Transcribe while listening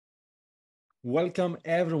Welcome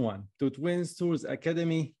everyone to Twins Tours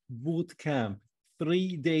Academy Bootcamp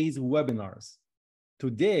 3 days webinars.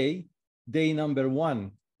 Today, day number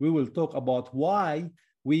 1, we will talk about why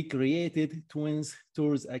we created Twins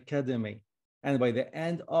Tours Academy. And by the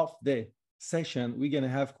end of the session, we're going to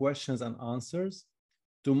have questions and answers.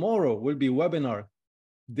 Tomorrow will be webinar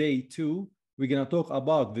day 2. We're going to talk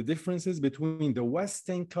about the differences between the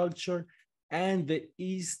Western culture and the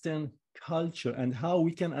Eastern culture and how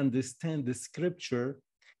we can understand the scripture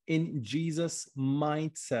in Jesus'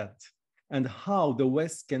 mindset and how the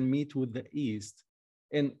West can meet with the East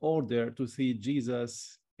in order to see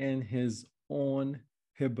Jesus in his own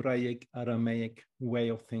Hebraic, Aramaic way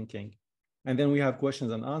of thinking. And then we have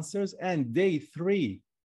questions and answers. And day three,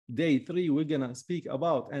 we're gonna speak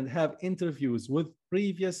about and have interviews with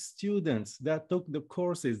previous students that took the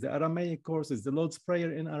courses, the Aramaic courses, the Lord's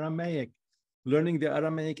Prayer in Aramaic, learning the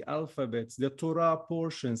Aramaic alphabets, the Torah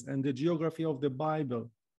portions, and the geography of the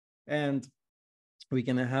Bible. And we're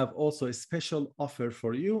gonna have also a special offer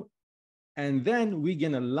for you. And then we're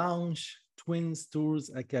gonna launch Twins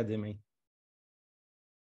Tours Academy.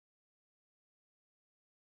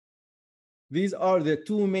 These are the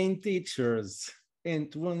two main teachers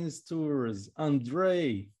in Twins Tours,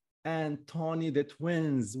 Andre and Tony, the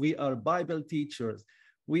twins. We are Bible teachers.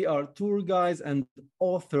 We are tour guides and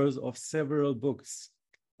authors of several books.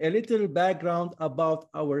 A little background about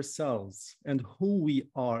ourselves and who we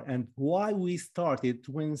are and why we started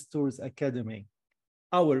Twins Tours Academy.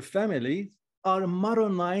 Our family are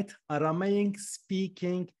Maronite,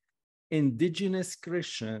 Aramaic-speaking indigenous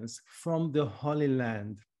Christians from the Holy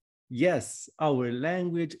Land. Yes, our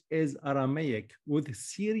language is Aramaic with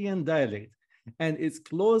Syrian dialect, and it's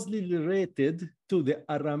closely related to the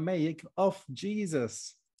Aramaic of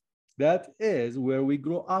Jesus. That is where we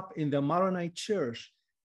grew up in the Maronite church.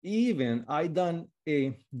 Even I done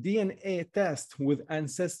a DNA test with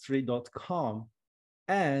Ancestry.com,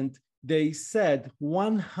 and they said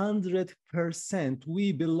 100%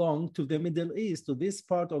 we belong to the Middle East, to this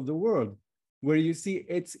part of the world, where you see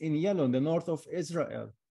it's in yellow, in the north of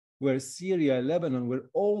Israel, where Syria, Lebanon, where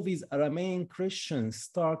all these Aramean Christians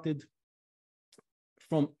started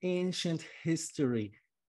from ancient history.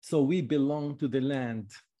 So we belong to the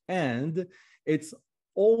land. And it's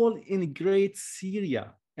all in Great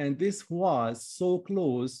Syria. And this was so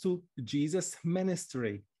close to Jesus'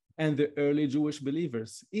 ministry and the early Jewish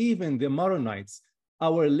believers, even the Maronites.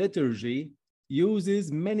 Our liturgy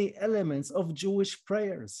uses many elements of Jewish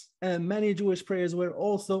prayers, and many Jewish prayers were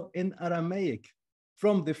also in Aramaic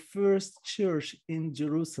from the first church in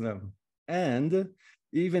Jerusalem. And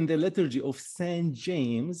even the liturgy of St.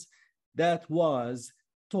 James that was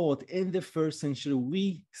taught in the first century,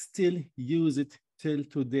 we still use it till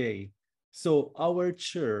today. So our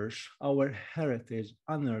church, our heritage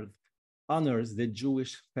honors the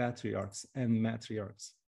Jewish patriarchs and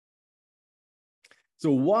matriarchs.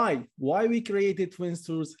 So why we created Twins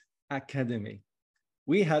Tours Academy?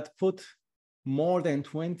 We had put more than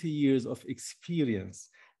 20 years of experience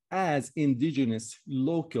as indigenous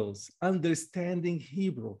locals, understanding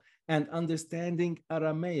Hebrew and understanding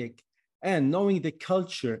Aramaic, and knowing the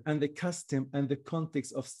culture and the custom and the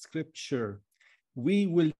context of scripture. We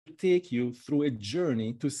will take you through a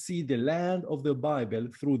journey to see the land of the Bible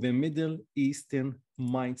through the Middle Eastern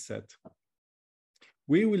mindset.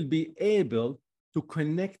 We will be able to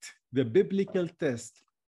connect the biblical text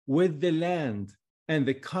with the land and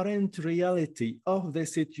the current reality of the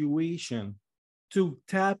situation to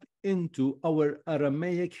tap into our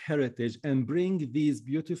Aramaic heritage and bring these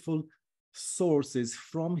beautiful sources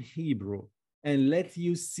from Hebrew and let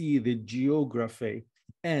you see the geography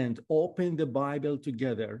and open the Bible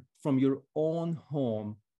together from your own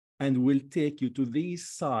home, and will take you to these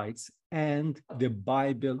sites, and the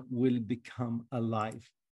Bible will become alive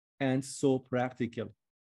and so practical.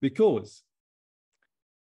 Because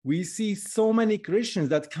we see so many Christians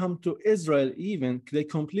that come to Israel, even they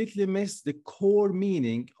completely miss the core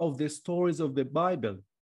meaning of the stories of the Bible.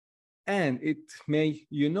 And it may,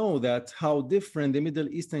 you know, that how different the Middle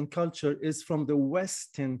Eastern culture is from the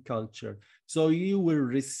Western culture. So you will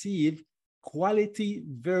receive quality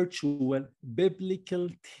virtual biblical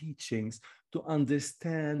teachings to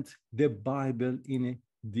understand the Bible in a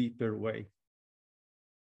deeper way.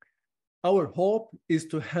 Our hope is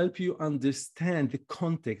to help you understand the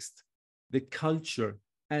context, the culture,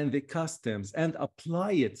 and the customs, and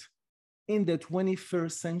apply it in the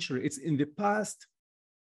 21st century. It's in the past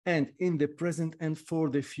and in the present and for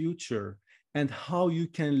the future, and how you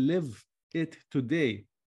can live it today.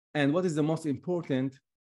 And what is the most important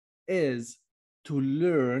is to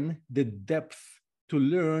learn the depth, to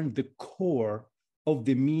learn the core of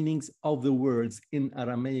the meanings of the words in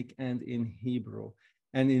Aramaic and in Hebrew.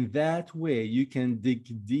 And in that way, you can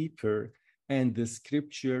dig deeper, and the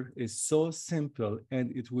scripture is so simple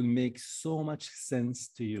and it will make so much sense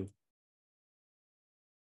to you.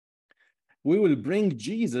 We will bring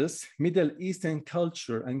Jesus, Middle Eastern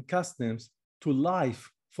culture and customs to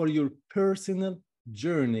life for your personal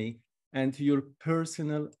journey and your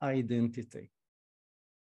personal identity.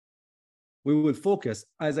 We will focus,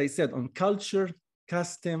 as I said, on culture,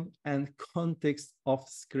 custom, and context of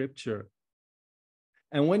scripture.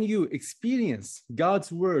 And when you experience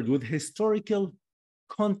God's word with historical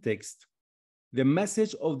context, the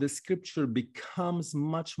message of the scripture becomes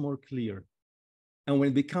much more clear. And when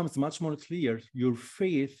it becomes much more clear, your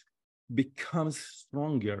faith becomes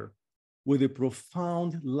stronger with a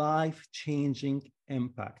profound life-changing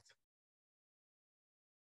impact.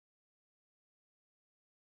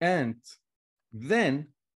 And then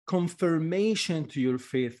confirmation to your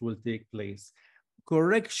faith will take place,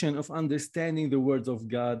 correction of understanding the words of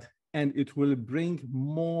God, and it will bring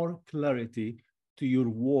more clarity to your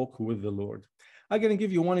walk with the Lord. I'm going to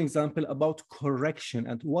give you one example about correction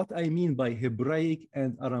and what I mean by Hebraic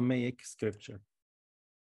and Aramaic scripture.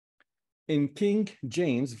 In King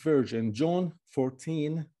James Version, John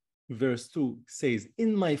 14, verse 2 says,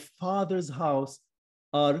 "In my Father's house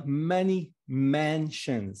are many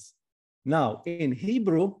mansions." Now, in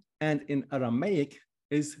Hebrew and in Aramaic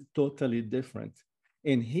is totally different.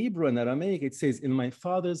 In Hebrew and Aramaic, it says, "In my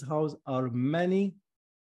Father's house are many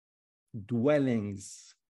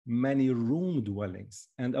dwellings, many room dwellings."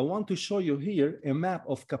 And I want to show you here a map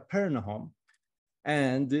of Capernaum.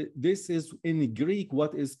 And this is in Greek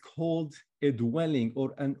what is called a dwelling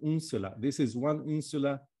or an insula. This is one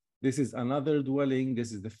insula. This is another dwelling.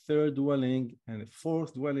 This is the third dwelling and the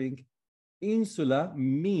fourth dwelling. Insula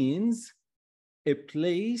means a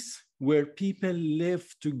place where people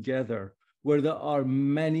live together, where there are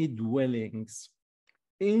many dwellings.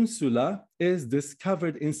 Insula is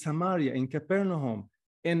discovered in Samaria, in Capernaum,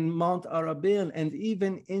 in Mount Arabil, and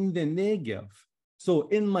even in the Negev. So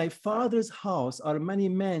in my Father's house are many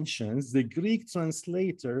mansions. The Greek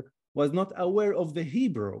translator was not aware of the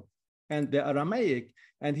Hebrew and the Aramaic,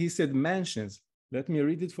 and he said mansions. Let me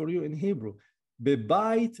read it for you in Hebrew.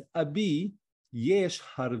 Bebait abi yesh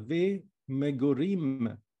harve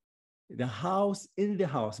megorim. The house, in the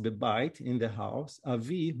house, bebait, in the house,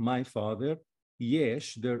 avi, my father,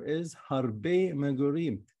 yesh, there is harbe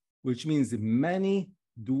megorim, which means many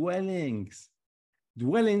dwellings.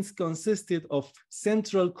 Dwellings consisted of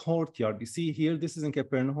central courtyard. You see here, this is in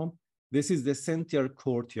Capernaum. This is the central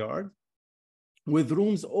courtyard with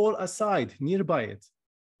rooms all aside nearby it,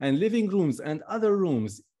 and living rooms and other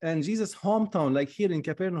rooms. And Jesus' hometown, like here in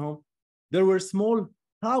Capernaum, there were small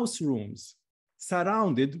house rooms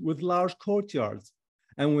surrounded with large courtyards.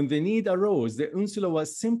 And when the need arose, the insula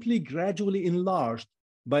was simply gradually enlarged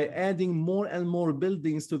by adding more and more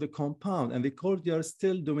buildings to the compound, and the courtyard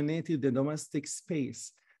still dominated the domestic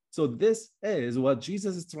space. So this is what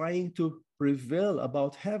Jesus is trying to reveal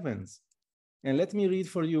about heavens. And let me read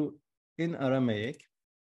for you in Aramaic.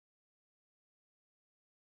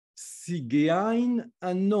 Sigein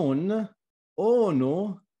anon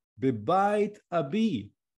ono bebait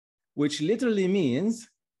abi, which literally means,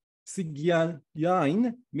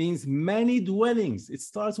 Sigyain means many dwellings. It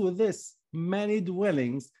starts with this, many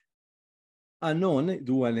dwellings, anon,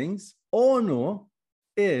 dwellings, ono,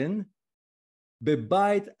 in,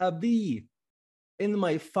 bebait abi, in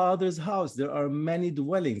my Father's house, there are many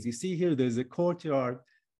dwellings. You see here, there's a courtyard,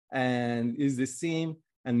 and is the same,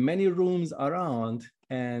 and many rooms around,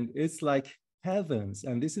 and it's like heavens.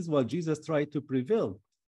 And this is what Jesus tried to prevail.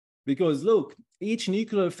 Because look, each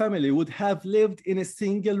nuclear family would have lived in a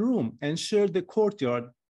single room and shared the courtyard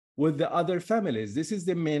with the other families. This is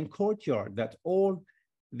the main courtyard that all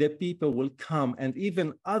the people will come, and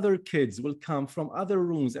even other kids will come from other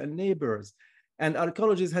rooms and neighbors. And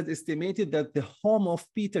archaeologists had estimated that the home of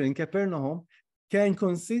Peter in Capernaum can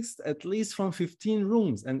consist at least from 15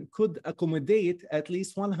 rooms and could accommodate at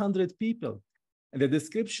least 100 people. And the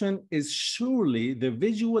description is surely the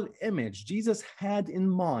visual image Jesus had in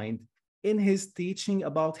mind in his teaching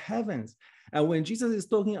about heavens. And when Jesus is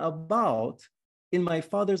talking about, in my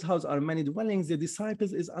Father's house are many dwellings, the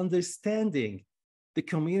disciples is understanding the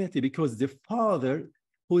community, because the Father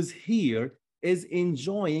who's here is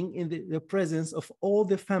enjoying in the presence of all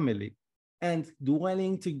the family and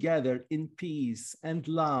dwelling together in peace and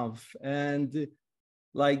love and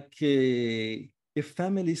like a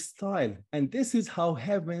family style. And this is how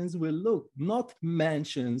heavens will look, not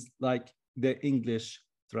mansions like the English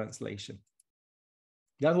translation.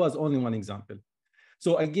 That was only one example.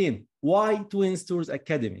 So again, why Twins Tours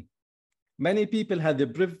Academy? Many people had the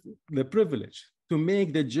privilege to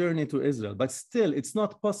make the journey to Israel, but still it's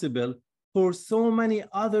not possible for so many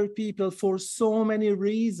other people for so many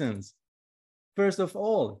reasons. First of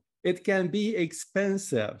all, it can be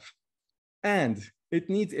expensive and it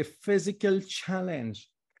needs a physical challenge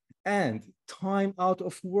and time out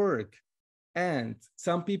of work. And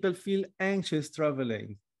some people feel anxious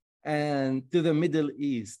traveling and to the Middle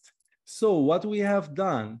East. So what we have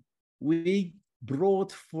done, we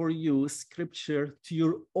brought for you scripture to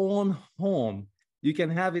your own home. You can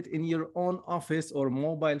have it in your own office or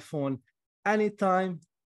mobile phone anytime,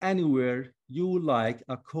 anywhere you like,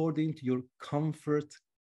 according to your comfort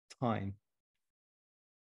time.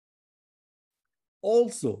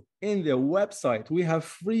 Also, in the website, we have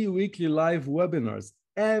free weekly live webinars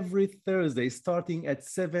every Thursday starting at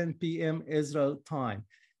 7 p.m. Israel time.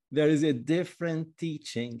 There is a different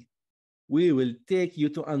teaching. We will take you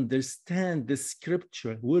to understand the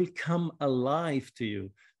scripture, will come alive to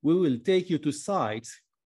you. We will take you to sites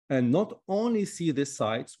and not only see the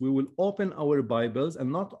sites, we will open our Bibles,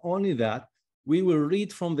 and not only that, we will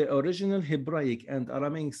read from the original Hebraic and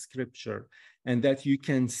Aramaic scripture, and that you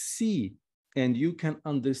can see and you can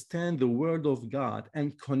understand the word of God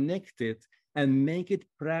and connect it and make it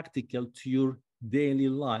practical to your daily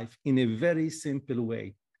life in a very simple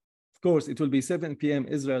way. Of course, it will be 7 p.m.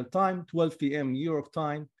 Israel time, 12 p.m. New York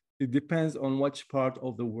time. It depends on which part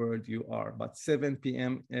of the world you are, but 7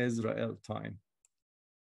 p.m. Israel time.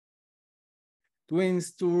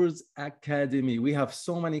 Twins Tours Academy. We have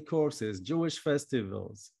so many courses, Jewish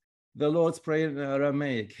festivals, the Lord's Prayer in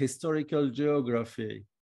Aramaic, historical geography,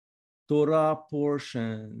 Torah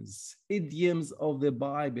portions, idioms of the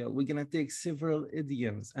Bible. We're going to take several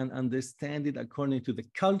idioms and understand it according to the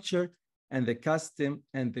culture and the custom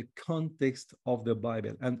and the context of the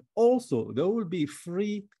Bible. And also, there will be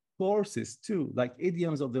free courses too, like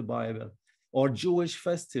idioms of the Bible or Jewish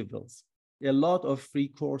festivals, a lot of free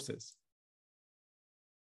courses.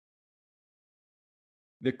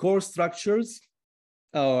 The course structures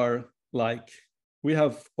are like, we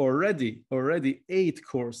have already 8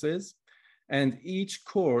 courses, and each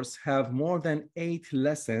course have more than 8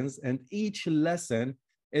 lessons, and each lesson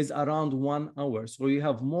is around 1 hour. So you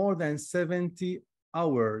have more than 70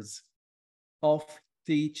 hours of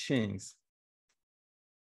teachings.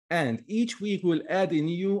 And each week we'll add a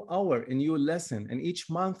new hour, a new lesson, and each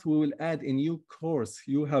month we will add a new course.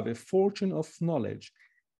 You have a fortune of knowledge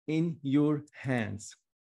in your hands.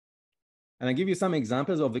 And I give you some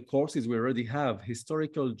examples of the courses we already have: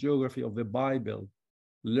 historical geography of the Bible,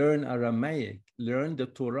 learn Aramaic, learn the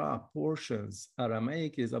Torah portions.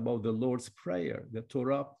 Aramaic is about the Lord's Prayer, the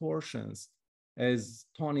Torah portions. As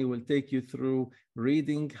Tony will take you through,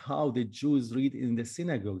 reading how the Jews read in the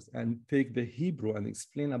synagogues, and take the Hebrew and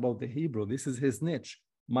explain about the Hebrew. This is his niche.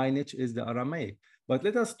 My niche is the Aramaic. But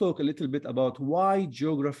let us talk a little bit about why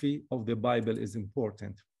geography of the Bible is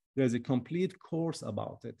important. There's a complete course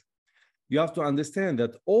about it. You have to understand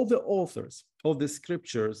that all the authors of the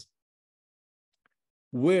scriptures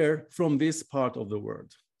were from this part of the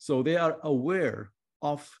world. So they are aware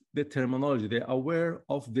of the terminology, they're aware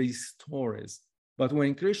of these stories. But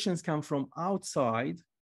when Christians come from outside,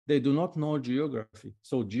 they do not know geography.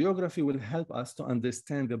 So geography will help us to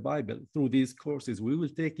understand the Bible through these courses. We will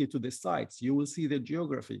take you to the sites. You will see the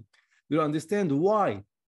geography. You'll understand why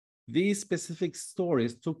these specific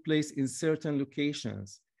stories took place in certain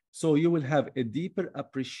locations. So you will have a deeper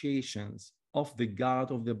appreciation of the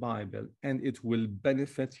God of the Bible, and it will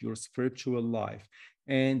benefit your spiritual life.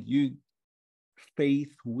 And your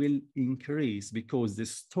faith will increase because the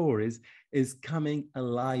stories is coming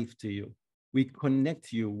alive to you. We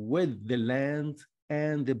connect you with the land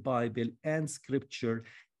and the Bible and scripture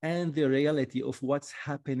and the reality of what's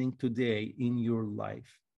happening today in your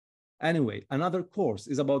life. Anyway, another course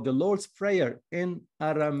is about the Lord's Prayer in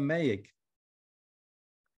Aramaic.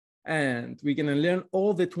 And we're going to learn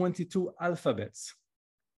all the 22 alphabets.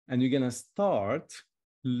 And you're going to start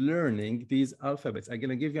learning these alphabets. I'm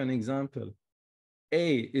going to give you an example.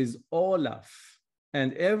 A is Olaf.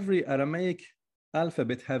 And every Aramaic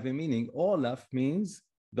alphabet have a meaning. Olaf means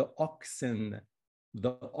the oxen.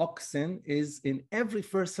 The oxen is in every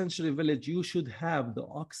first century village. You should have the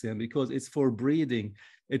oxen because it's for breeding.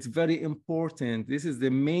 It's very important. This is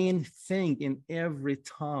the main thing in every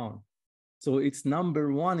town. So it's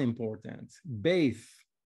number 1 important. Beth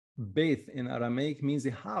in Aramaic means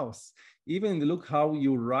a house. Even look how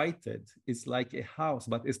you write it. It's like a house,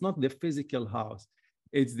 but it's not the physical house.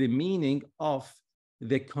 It's the meaning of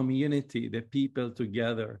the community, the people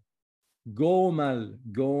together. Gomal.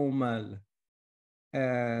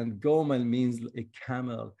 and Gomel means a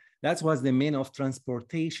camel. That was the mean of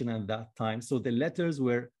transportation at that time. So the letters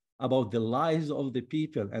were about the lives of the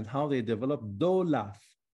people and how they developed Dolath.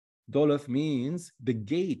 Dolath means the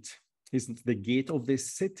gate. It's the gate of the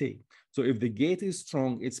city. So if the gate is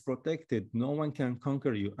strong, it's protected. No one can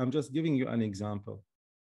conquer you. I'm just giving you an example.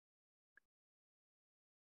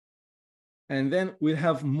 And then we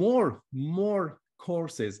have more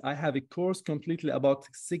courses. I have a course completely about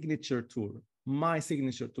signature tour, my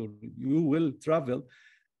signature tour. You will travel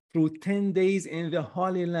through 10 days in the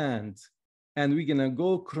Holy Land. And we're gonna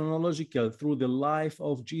go chronological through the life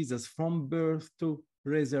of Jesus from birth to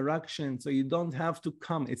resurrection. So you don't have to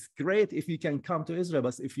come. It's great if you can come to Israel,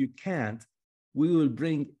 but if you can't, we will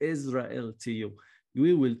bring Israel to you.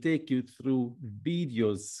 We will take you through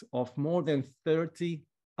videos of more than 30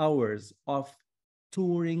 hours of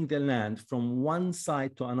touring the land from one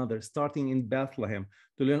side to another, starting in Bethlehem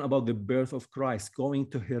to learn about the birth of Christ, going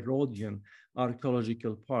to Herodian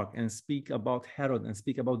Archaeological Park and speak about Herod and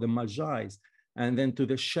speak about the Magi's, and then to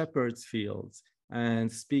the shepherds' fields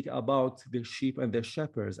and speak about the sheep and the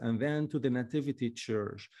shepherds, and then to the Nativity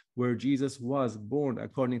Church where Jesus was born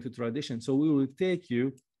according to tradition. So we will take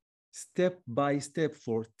you step by step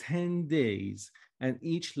for 10 days, and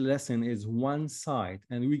each lesson is one side,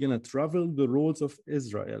 and we're gonna travel the roads of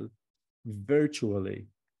Israel virtually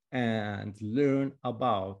and learn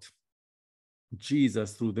about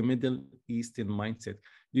Jesus through the Middle Eastern mindset.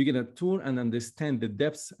 You're gonna tour and understand the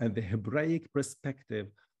depths and the Hebraic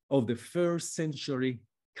perspective of the first century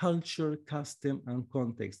culture, custom, and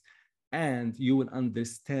context. And you will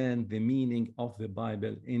understand the meaning of the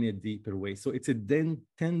Bible in a deeper way. So it's a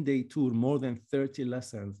 10-day tour, more than 30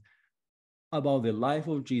 lessons about the life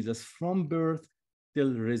of Jesus from birth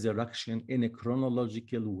till resurrection in a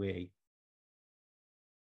chronological way.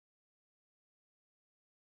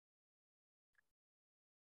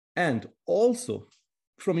 And also,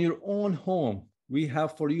 from your own home, we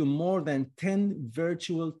have for you more than 10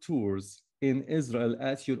 virtual tours in Israel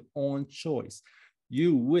at your own choice.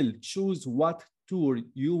 You will choose what tour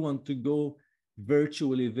you want to go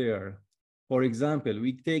virtually there. For example,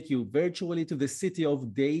 we take you virtually to the city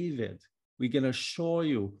of David. We're gonna show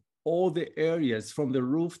you all the areas from the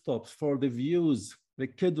rooftops for the views, the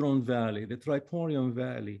Kidron Valley, the Triporium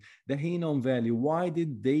Valley, the Hinnom Valley. Why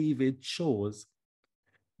did David choose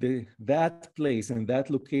that place and that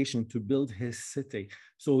location to build his city?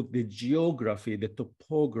 So the geography, the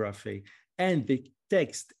topography, and the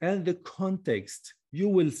text and the context, you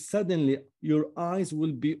will suddenly, your eyes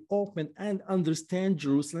will be open and understand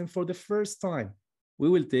Jerusalem for the first time. We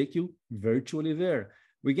will take you virtually there.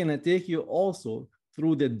 We're gonna take you also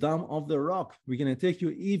through the Dome of the Rock. We're gonna take you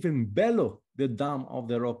even below the Dome of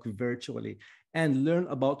the Rock virtually and learn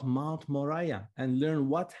about Mount Moriah and learn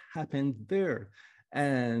what happened there,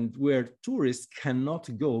 and where tourists cannot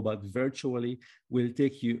go, but virtually will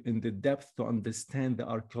take you in the depth to understand the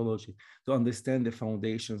archaeology, to understand the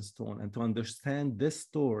foundation stone, and to understand the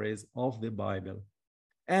stories of the Bible.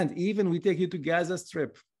 And even we take you to Gaza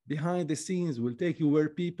Strip, behind the scenes. We'll take you where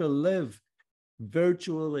people live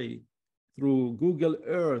virtually through Google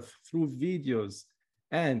Earth, through videos,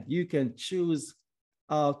 and you can choose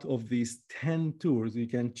out of these 10 tours, you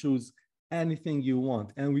can choose anything you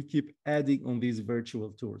want, and we keep adding on these virtual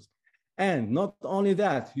tours. And not only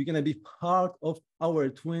that, you're gonna be part of our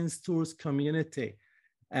Twins Tours community,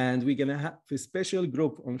 and we're gonna have a special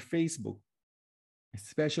group on Facebook,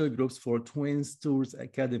 special groups for Twins Tours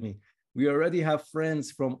Academy. We already have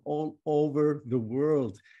friends from all over the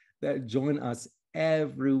world that join us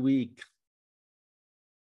every week.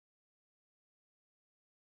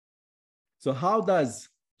 So how does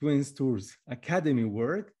Twins Tours Academy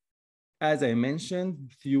work? As I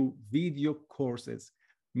mentioned, through video courses.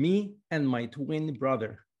 Me and my twin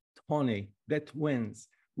brother, Tony, the twins,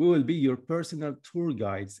 we will be your personal tour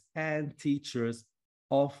guides and teachers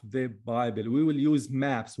of the Bible. We will use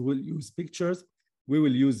maps, we will use pictures, we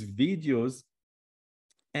will use videos,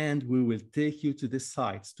 and we will take you to the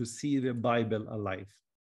sites to see the Bible alive.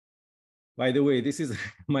 By the way, this is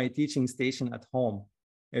my teaching station at home.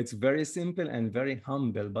 It's very simple and very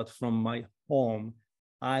humble, but from my home,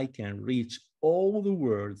 I can reach all the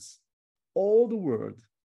world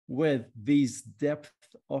with these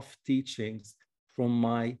depth of teachings from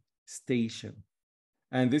my station.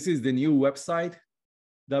 And this is the new website,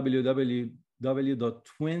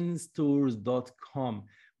 www.twinstours.com.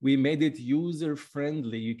 We made it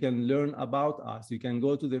user-friendly. You can learn about us. You can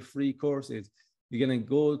go to the free courses. You're gonna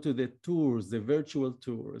go to the tours, the virtual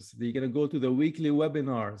tours. You're gonna go to the weekly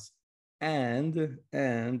webinars, and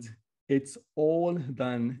it's all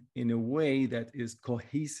done in a way that is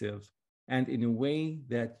cohesive and in a way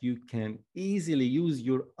that you can easily use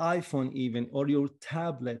your iPhone even or your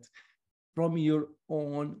tablet from your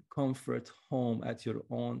own comfort home at your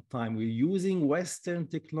own time. We're using Western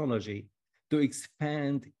technology to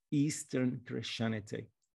expand Eastern Christianity.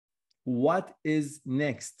 What is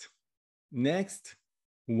next? Next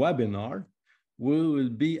webinar will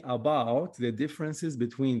be about the differences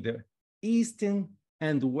between the Eastern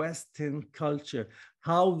and Western culture,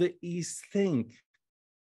 how the East think,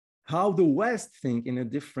 how the West think in a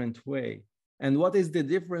different way, and what is the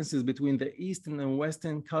differences between the Eastern and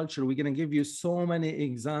Western culture. We're going to give you so many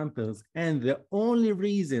examples, and the only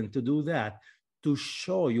reason to do that, to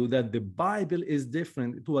show you that the Bible is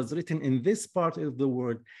different. It was written in this part of the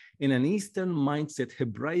world in an Eastern mindset,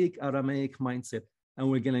 Hebraic, Aramaic mindset, and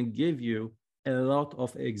we're going to give you a lot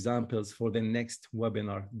of examples for the next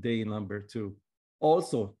webinar, day number 2.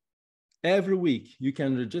 Also, every week you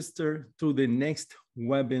can register to the next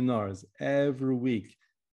webinars. Every week,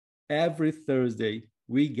 every Thursday,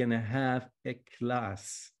 we're going to have a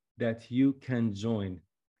class that you can join.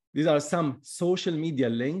 These are some social media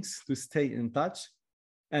links to stay in touch,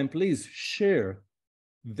 and please share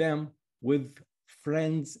them with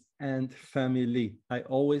friends and family. I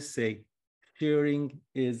always say sharing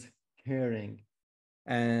is caring,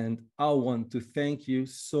 and I want to thank you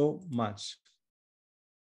so much.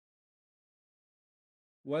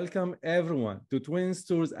 Welcome everyone to Twin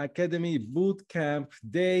Stars Academy Bootcamp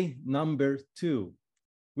day number 2.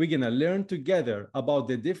 We're gonna learn together about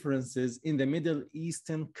the differences in the Middle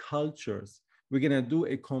Eastern cultures. We're gonna do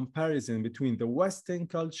a comparison between the Western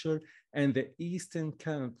culture and the Eastern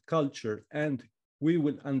culture, and we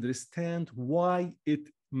will understand why it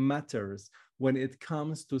matters when it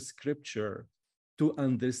comes to scripture, to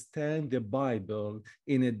understand the Bible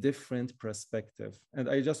in a different perspective. And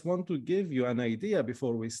I just want to give you an idea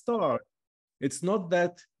before we start. It's not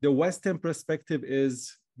that the Western perspective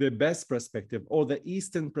is the best perspective, or the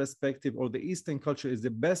Eastern perspective, or the Eastern culture is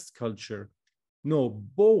the best culture. No,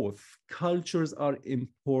 both cultures are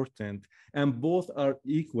important and both are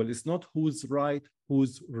equal. It's not who's right,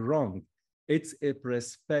 who's wrong. It's a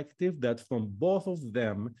perspective that from both of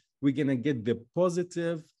them, we're gonna get the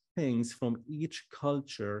positive things from each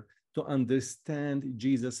culture to understand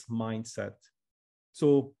Jesus' mindset.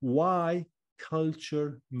 So why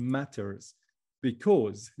culture matters?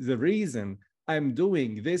 Because the reason I'm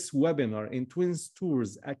doing this webinar in Twin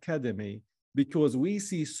Stars Academy, because we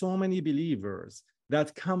see so many believers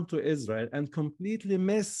that come to Israel and completely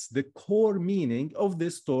miss the core meaning of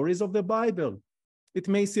the stories of the Bible. It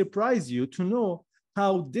may surprise you to know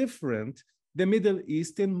how different the Middle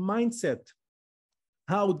Eastern mindset,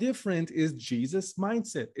 how different is Jesus'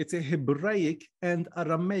 mindset. It's a Hebraic and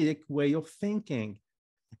Aramaic way of thinking.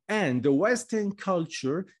 And the Western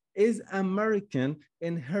culture is American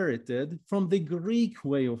inherited from the Greek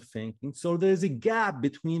way of thinking. So there's a gap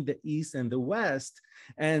between the East and the West.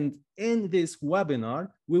 And in this webinar,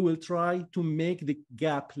 we will try to make the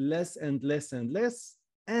gap less and less and less,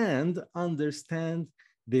 and understand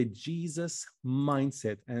the Jesus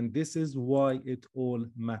mindset. And this is why it all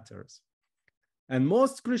matters. And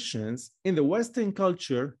most Christians in the Western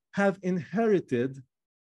culture have inherited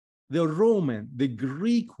the Roman, the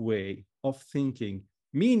Greek way of thinking,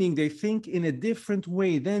 meaning they think in a different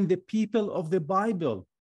way than the people of the Bible.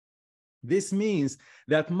 This means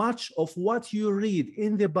that much of what you read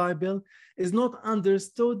in the Bible is not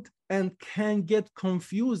understood and can get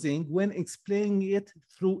confusing when explaining it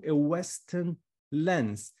through a Western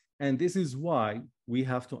lens. And this is why we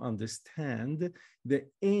have to understand the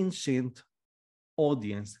ancient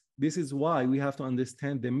audience. This is why we have to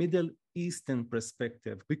understand the Middle Eastern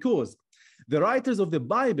perspective, because the writers of the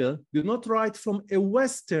Bible do not write from a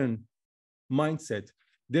Western mindset.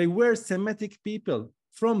 They were Semitic people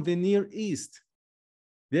from the Near East.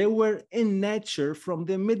 They were in nature from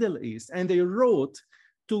the Middle East, and they wrote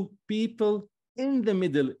to people in the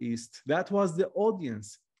Middle East. That was the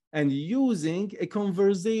audience, and using a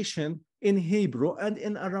conversation in Hebrew and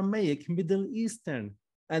in Aramaic, Middle Eastern,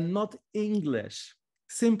 and not English.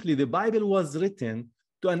 Simply, the Bible was written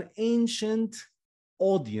to an ancient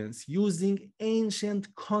audience using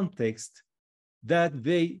ancient context that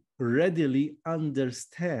they readily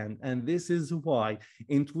understand. And this is why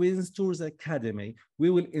in Twin Stars Academy, we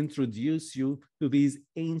will introduce you to these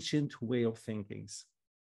ancient way of thinkings.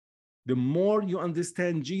 The more you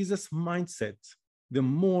understand Jesus' mindset, the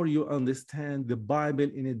more you understand the Bible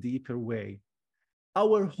in a deeper way.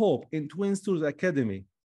 Our hope in Twin Stars Academy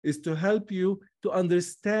is to help you to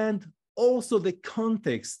understand also the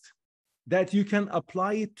context that you can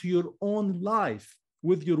apply it to your own life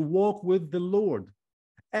with your walk with the Lord.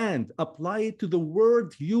 and apply it to the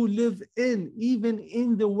world you live in, even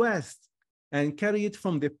in the West, and carry it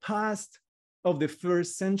from the past of the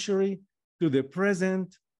first century to the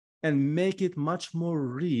present and make it much more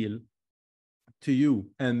real to you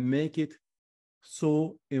and make it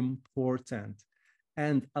so important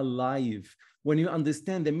and alive. When you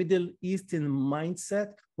understand the Middle Eastern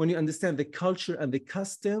mindset, when you understand the culture and the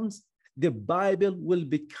customs, the Bible will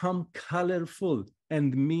become colorful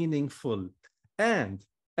and meaningful. And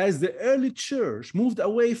as the early church moved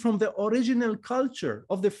away from the original culture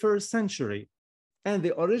of the first century and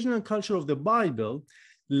the original culture of the Bible,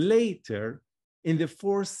 later in the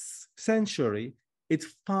fourth century, it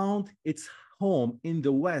found its home in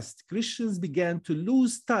the West. Christians began to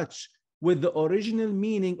lose touch with the original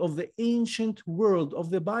meaning of the ancient world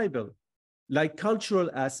of the Bible, like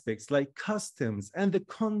cultural aspects, like customs, and the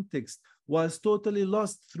context was totally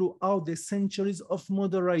lost throughout the centuries of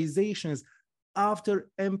modernizations after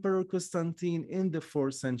Emperor Constantine in the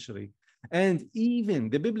fourth century. And even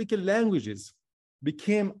the biblical languages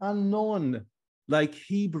became unknown, like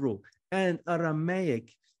Hebrew and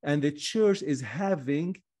Aramaic, and the church is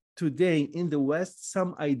having today in the West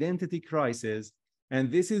some identity crisis. And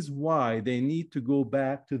this is why they need to go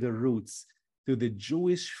back to the roots, to the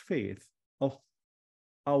Jewish faith of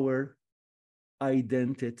our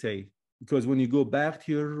identity. Because when you go back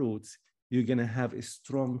to your roots, you're going to have a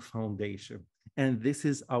strong foundation. And this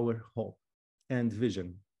is our hope and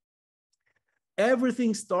vision.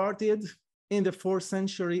 Everything started in the fourth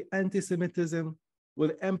century anti-Semitism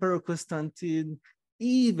with Emperor Constantine.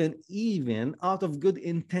 Even out of good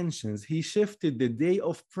intentions, he shifted the day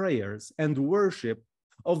of prayers and worship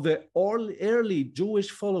of the early Jewish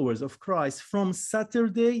followers of Christ from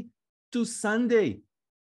Saturday to Sunday,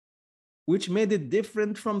 which made it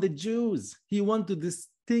different from the Jews. He wanted to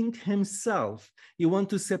distinct himself. He wanted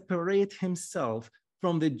to separate himself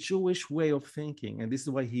from the Jewish way of thinking. And this is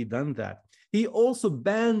why he done that. He also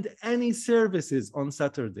banned any services on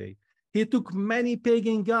Saturday. He took many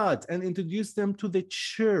pagan gods and introduced them to the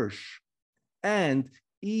church. And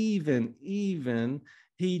even he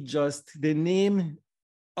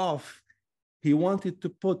wanted to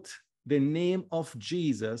put the name of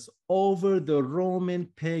Jesus over the Roman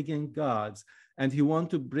pagan gods. And he wanted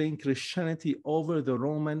to bring Christianity over the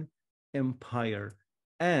Roman Empire.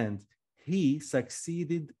 And he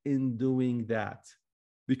succeeded in doing that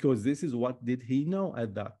because this is what did he know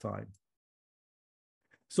at that time.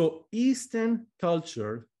 So Eastern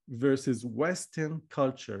culture versus Western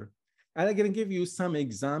culture. And I'm going to give you some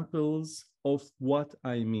examples of what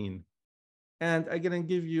I mean. And I'm going to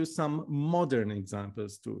give you some modern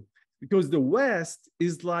examples too. Because the West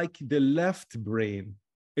is like the left brain.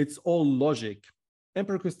 It's all logic.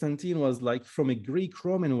 Emperor Constantine was like from a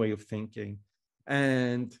Greek-Roman way of thinking.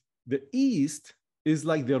 And the East is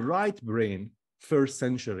like the right brain, first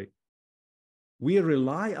century. We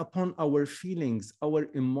rely upon our feelings, our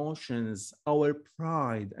emotions, our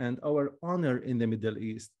pride, and our honor in the Middle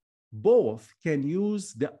East. Both can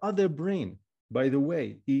use the other brain, by the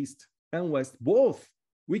way, East and West, both.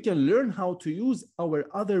 We can learn how to use our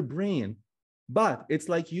other brain, but it's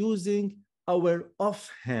like using our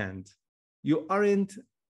offhand. You aren't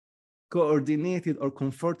coordinated or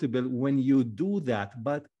comfortable when you do that,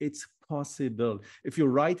 but it's possible. If you're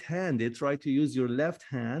right-handed, try to use your left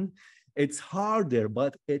hand. It's harder,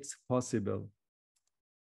 but it's possible.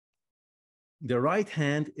 The right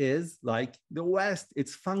hand is like the West,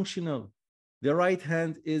 it's functional. The right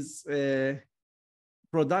hand is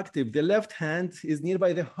productive. The left hand is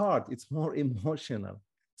nearby the heart, it's more emotional.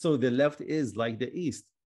 So the left is like the East.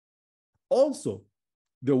 Also,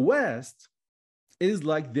 the West is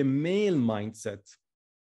like the male mindset,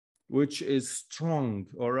 which is strong,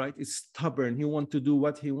 all right? It's stubborn, he wants to do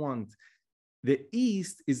what he wants. The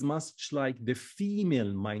East is much like the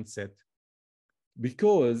female mindset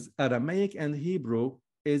because Aramaic and Hebrew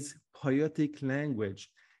is poetic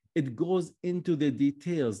language. It goes into the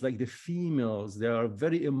details, like the females, they are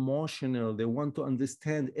very emotional. They want to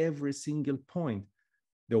understand every single point.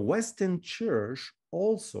 The Western church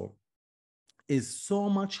also is so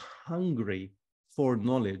much hungry for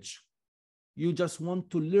knowledge. You just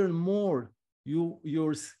want to learn more. Your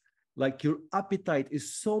appetite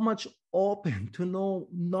is so much open to know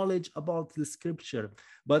knowledge about the scripture.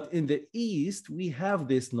 But in the East, we have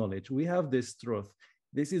this knowledge, we have this truth.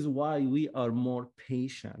 This is why we are more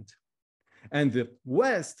patient. And the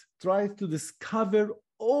West tries to discover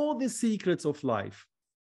all the secrets of life.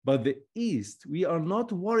 But the East, we are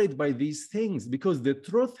not worried by these things because the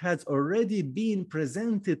truth has already been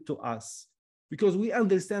presented to us because we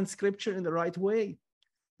understand scripture in the right way.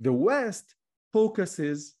 The West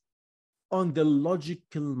focuses on the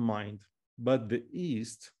logical mind. But the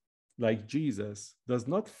East, like Jesus, does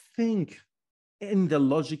not think in the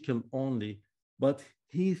logical only, but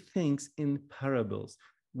he thinks in parables.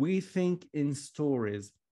 We think in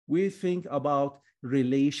stories. We think about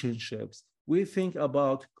relationships. We think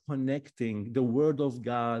about connecting the word of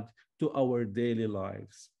God to our daily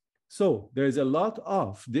lives. So there's a lot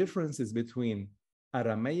of differences between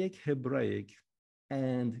Aramaic, Hebraic,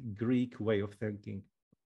 and Greek way of thinking.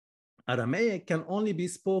 Aramaic can only be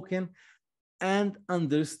spoken and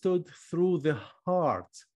understood through the heart.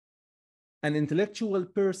 An intellectual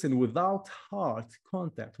person without heart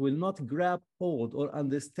contact will not grab hold or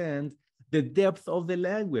understand the depth of the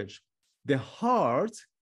language. The heart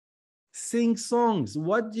sings songs.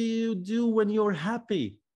 What do you do when you're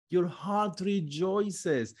happy? Your heart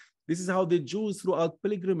rejoices. This is how the Jews throughout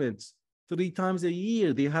pilgrimage, 3 times a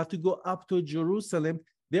year, they have to go up to Jerusalem.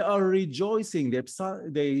 They are rejoicing.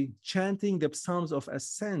 They're chanting the psalms of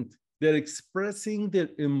ascent. They're expressing their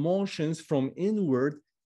emotions from inward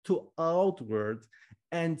to outward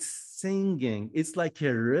and singing. It's like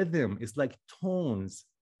a rhythm. It's like tones.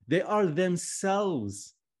 They are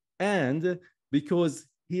themselves. And because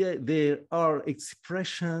here there are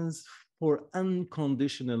expressions for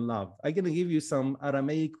unconditional love. I'm going to give you some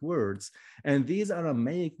Aramaic words, and these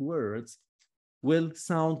Aramaic words will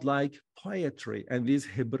sound like poetry, and these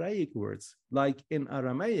Hebraic words, like in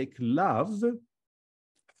Aramaic, love,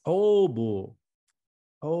 hobo,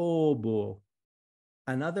 hobo.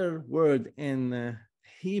 Another word in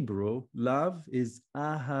Hebrew, love, is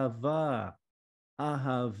ahava,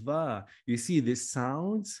 ahava. You see the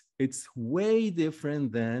sounds, it's way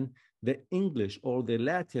different than the English or the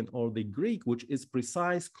Latin or the Greek, which is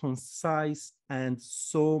precise, concise, and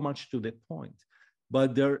so much to the point.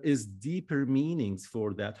 But there is deeper meanings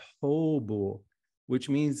for that. Hobo, which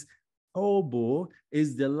means hobo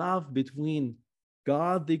is the love between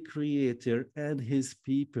God, the creator, and his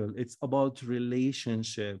people. It's about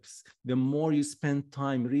relationships. The more you spend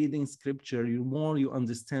time reading scripture, the more you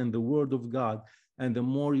understand the word of God, and the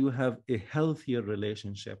more you have a healthier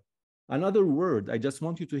relationship. Another word, I just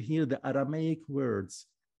want you to hear the Aramaic words,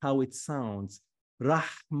 how it sounds.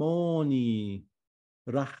 Rahmoni,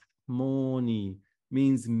 Rahmoni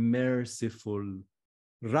means merciful.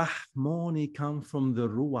 Rahmoni come from the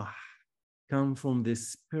Ruach, come from the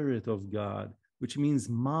Spirit of God, which means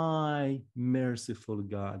my merciful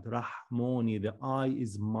God. Rahmoni, the I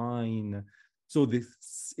is mine. So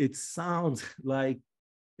this, it sounds like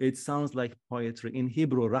poetry. In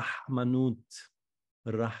Hebrew, Rahmanut,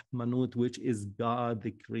 Rahmanut, which is God, the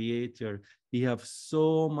creator. He has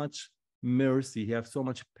so much mercy. He has so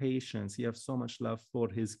much patience. He has so much love for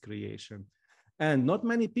his creation. And not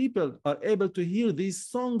many people are able to hear these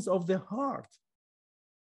songs of the heart.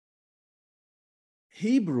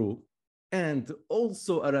 Hebrew and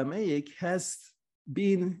also Aramaic has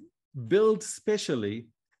been built specially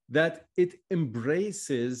that it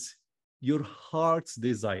embraces your heart's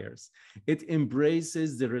desires. It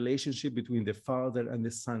embraces the relationship between the Father and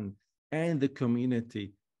the Son and the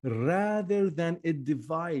community, rather than it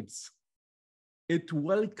divides. It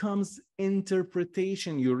welcomes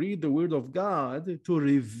interpretation. You read the Word of God to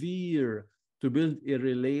revere, to build a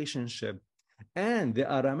relationship. And the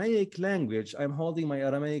Aramaic language, I'm holding my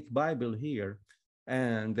Aramaic Bible here,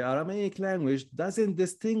 and the Aramaic language doesn't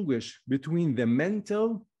distinguish between the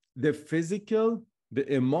mental, the physical, the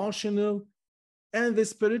emotional, and the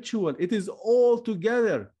spiritual. It is all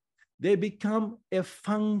together. They become a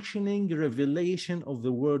functioning revelation of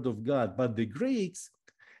the word of God. But the Greeks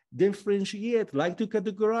differentiate, like to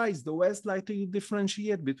categorize. The West like to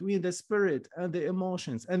differentiate between the spirit and the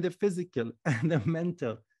emotions and the physical and the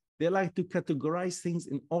mental. They like to categorize things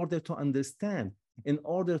in order to understand, in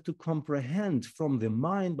order to comprehend from the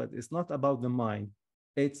mind, but it's not about the mind.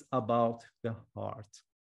 It's about the heart.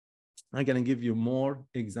 I'm going to give you more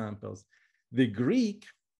examples. The Greek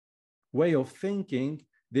way of thinking,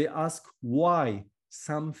 they ask why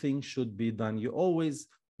something should be done. You always,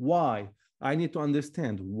 why? I need to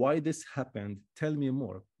understand why this happened. Tell me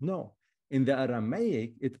more. No. In the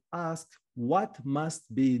Aramaic, it asks what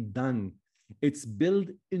must be done. It's built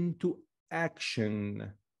into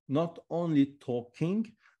action, not only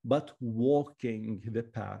talking, but walking the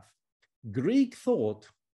path. Greek thought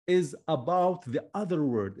is about the other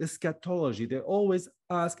word, eschatology. They always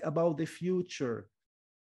ask about the future.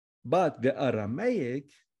 But the Aramaic,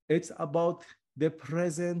 it's about the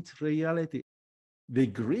present reality. The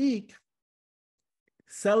Greek,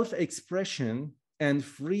 self-expression and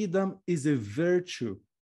freedom is a virtue.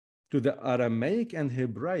 To the Aramaic and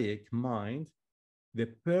Hebraic mind, the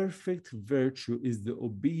perfect virtue is the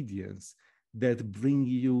obedience. that bring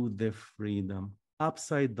you the freedom,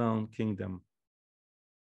 upside down kingdom.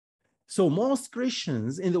 So most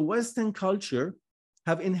Christians in the Western culture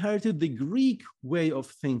have inherited the Greek way of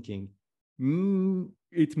thinking.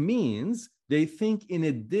 It means they think in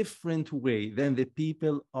a different way than the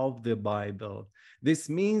people of the Bible. This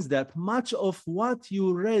means that much of what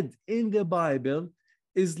you read in the Bible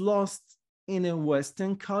is lost in a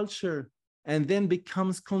Western culture and then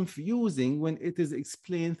becomes confusing when it is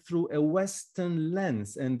explained through a Western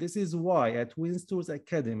lens. And this is why at Winster's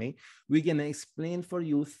Academy, we're going to explain for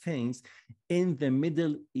you things in the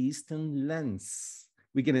Middle Eastern lens.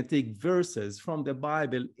 We're going to take verses from the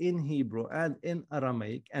Bible in Hebrew and in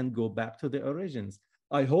Aramaic and go back to the origins.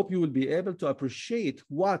 I hope you will be able to appreciate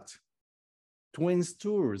what Twins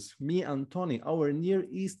Tours, me and Tony, our Near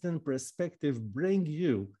Eastern perspective bring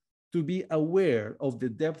you to be aware of the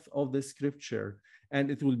depth of the scripture, and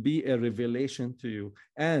it will be a revelation to you.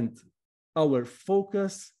 And our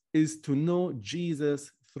focus is to know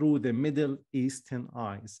Jesus through the Middle Eastern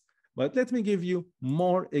eyes. But let me give you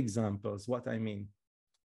more examples, what I mean.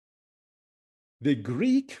 The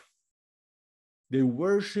Greek, they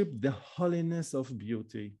worship the holiness of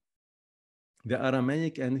beauty. The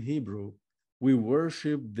Aramaic and Hebrew, we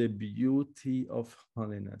worship the beauty of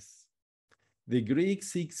holiness. The Greek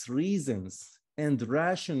seeks reasons and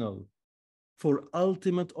rational for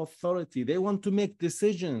ultimate authority. They want to make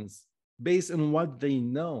decisions based on what they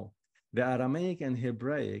know. The Aramaic and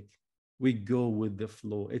Hebraic, we go with the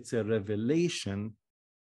flow. It's a revelation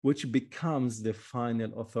which becomes the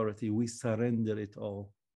final authority. We surrender it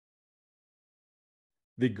all.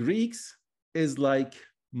 The Greeks is like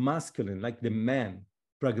masculine, like the man,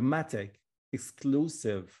 pragmatic,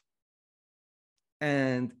 exclusive,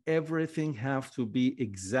 and everything have to be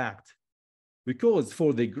exact. Because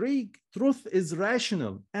for the Greek, truth is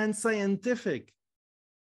rational and scientific,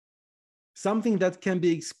 something that can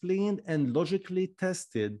be explained and logically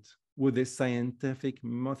tested with a scientific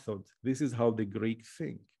method. This is how the Greek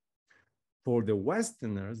think. For the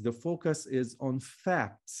Westerners, the focus is on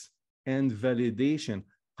facts and validation.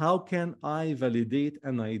 How can I validate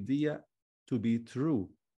an idea to be true?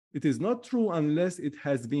 It is not true unless it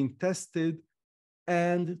has been tested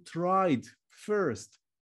and tried first.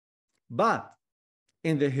 But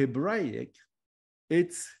in the Hebraic,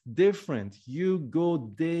 it's different. You go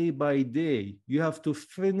day by day. You have to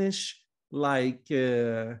finish like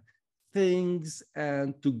things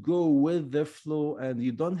and to go with the flow, and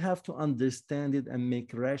you don't have to understand it and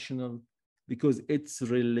make rational because it's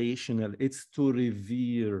relational. It's to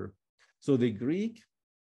revere. So the Greek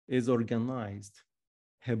is organized.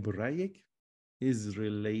 Hebraic is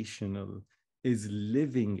relational, is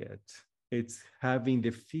living it. It's having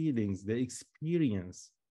the feelings, the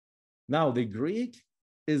experience. Now, the Greek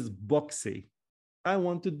is boxy. I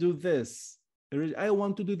want to do this. I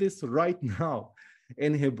want to do this right now.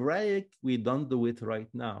 In Hebraic, we don't do it right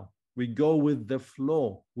now. We go with the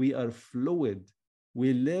flow. We are fluid.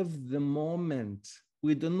 We live the moment.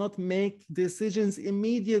 We do not make decisions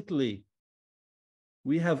immediately.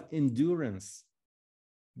 We have endurance.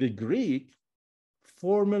 The Greek,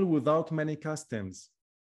 formal without many customs.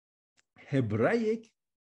 Hebraic,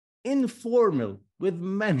 informal with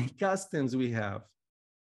many customs we have.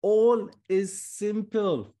 All is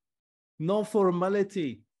simple, no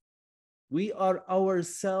formality. We are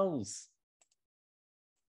ourselves.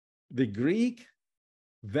 The Greek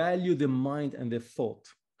value the mind and the thought,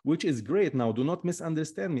 which is great. Now, do not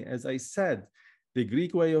misunderstand me. As I said, the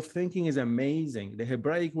Greek way of thinking is amazing. The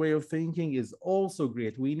Hebraic way of thinking is also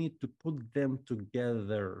great. We need to put them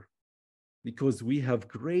together because we have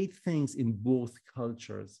great things in both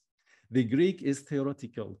cultures. The Greek is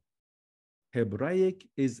theoretical. Hebraic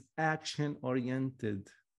is action-oriented.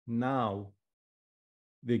 Now,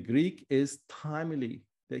 the Greek is timely.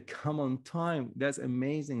 They come on time. That's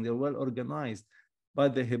amazing. They're well organized.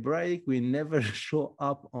 But the Hebraic, we never show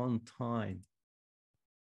up on time.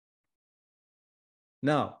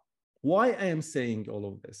 Now, why I am saying all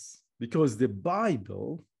of this? Because the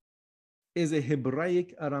Bible is a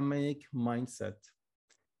Hebraic Aramaic mindset.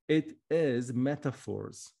 It is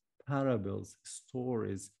metaphors, parables,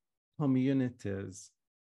 stories, communities.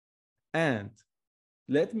 And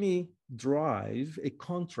let me drive a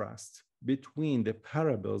contrast between the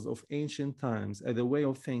parables of ancient times as a way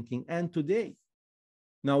of thinking and today.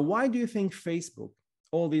 Now, why do you think Facebook,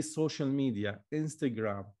 all these social media,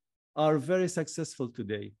 Instagram, are very successful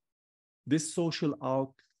today? This social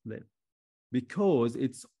outlet, because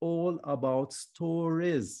it's all about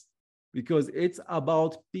stories, because it's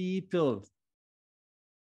about people,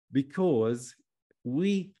 because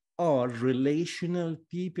we are relational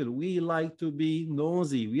people. We like to be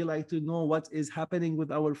nosy. We like to know what is happening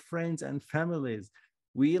with our friends and families.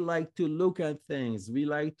 We like to look at things. We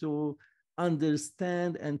like to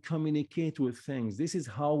understand and communicate with things. This is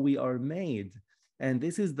how we are made. And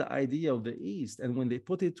this is the idea of the East. And when they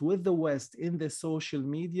put it with the West in the social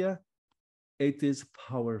media, it is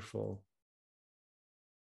powerful.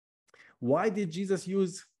 Why did Jesus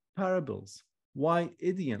use parables? Why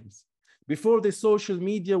idioms? Before the social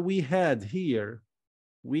media we had here,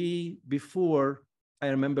 before, I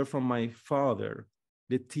remember from my father,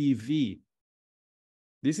 the TV.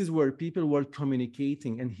 This is where people were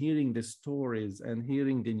communicating and hearing the stories and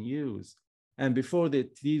hearing the news. And before the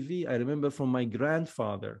TV, I remember from my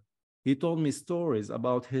grandfather, he told me stories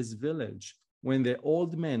about his village when the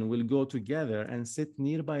old men will go together and sit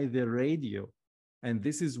nearby the radio. And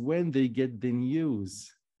this is when they get the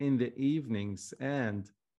news in the evenings. And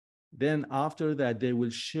then after that, they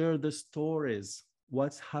will share the stories,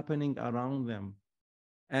 what's happening around them.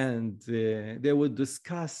 And they will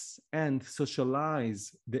discuss and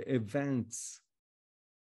socialize the events.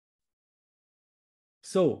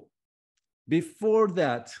 So before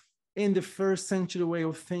that, in the first century way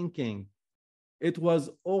of thinking, it was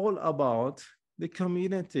all about the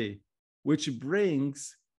community, which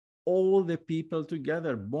brings all the people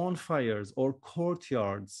together, bonfires or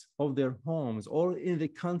courtyards of their homes or in the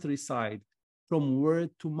countryside, from word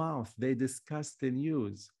to mouth, they discuss the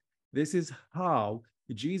news. This is how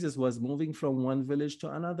Jesus was moving from one village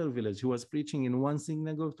to another village. He was preaching in one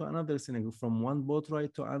synagogue to another synagogue, from one boat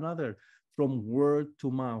ride to another, from word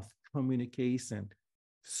to mouth, communication,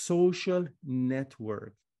 social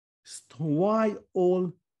network. Why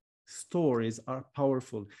all stories are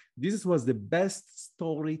powerful? Jesus was the best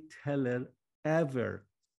storyteller ever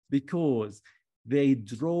because they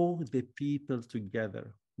draw the people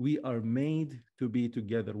together. We are made to be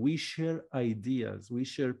together. We share ideas. We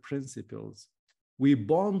share principles. We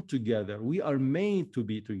bond together. We are made to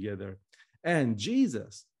be together. And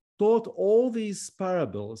Jesus taught all these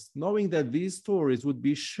parables, knowing that these stories would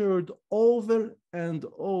be shared over and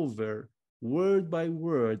over, word by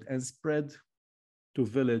word, and spread to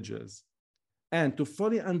villages. And to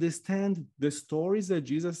fully understand the stories that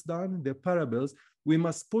Jesus done, the parables, we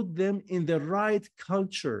must put them in the right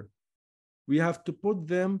culture. We have to put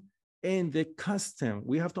them in the custom.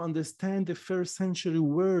 We have to understand the first century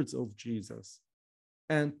words of Jesus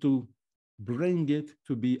and to bring it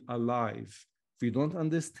to be alive. If we don't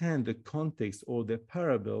understand the context or the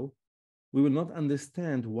parable, we will not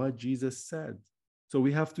understand what Jesus said. So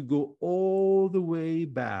we have to go all the way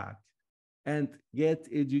back and get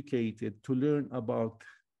educated to learn about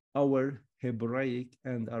our Hebraic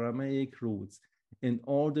and Aramaic roots in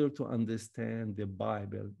order to understand the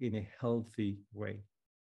Bible in a healthy way.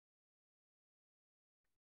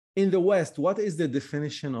 In the West, what is the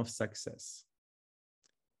definition of success?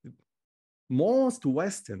 Most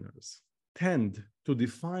Westerners tend to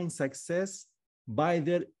define success by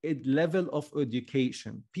their level of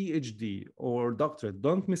education, PhD or doctorate.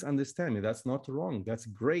 Don't misunderstand me, that's not wrong, that's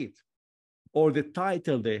great. Or the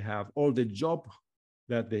title they have, or the job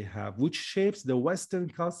that they have, which shapes the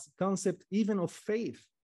Western concept even of faith.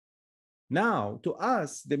 Now, to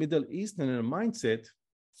us, the Middle Eastern mindset,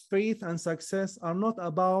 faith and success are not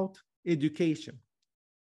about education.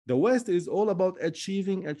 The West is all about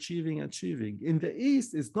achieving, achieving, achieving. In the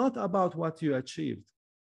East, it's not about what you achieved.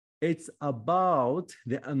 It's about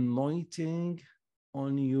the anointing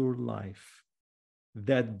on your life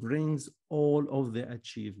that brings all of the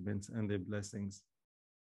achievements and the blessings.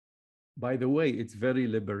 By the way, it's very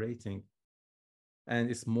liberating and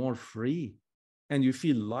it's more free. And you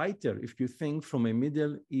feel lighter if you think from a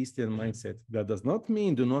Middle Eastern mindset. That does not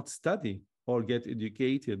mean do not study or get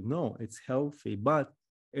educated. No, it's healthy, but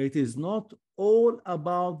it is not all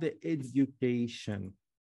about the education.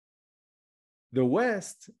 The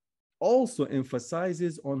West also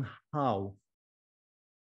emphasizes on how.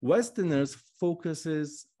 Westerners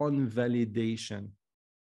focuses on validation.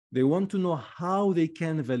 They want to know how they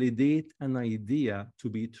can validate an idea to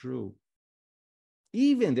be true.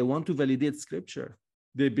 Even they want to validate scripture.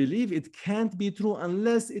 They believe it can't be true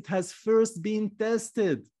unless it has first been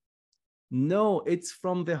tested. No, it's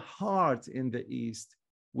from the heart in the East.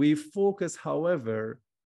 We focus, however,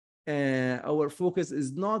 our focus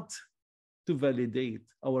is not to validate.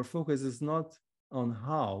 Our focus is not on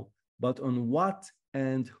how, but on what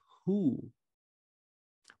and who.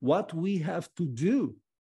 What we have to do.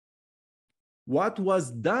 What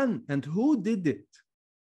was done and who did it.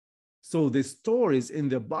 So the stories in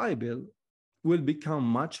the Bible will become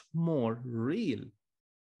much more real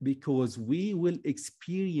because we will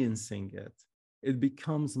experiencing it. it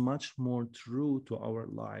becomes much more true to our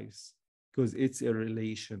lives because it's a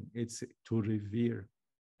relation, it's to revere.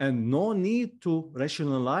 And no need to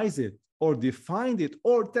rationalize it or define it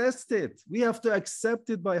or test it. We have to accept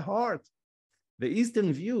it by heart. The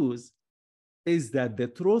Eastern views is that the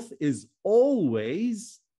truth is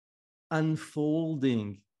always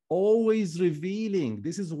unfolding, always revealing.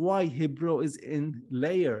 This is why Hebrew is in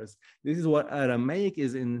layers. This is what Aramaic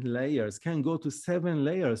is in layers, can go to 7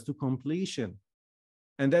 layers to completion.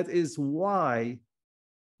 And that is why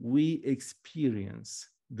we experience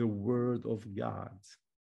the word of God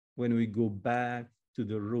when we go back to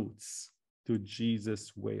the roots, to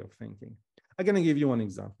Jesus' way of thinking. I'm going to give you one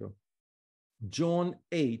example. John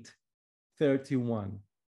 8:31,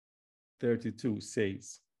 32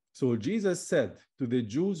 says, so Jesus said to the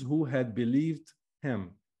Jews who had believed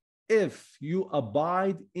him, if you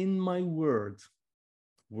abide in my word,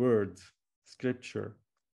 scripture,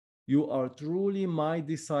 you are truly my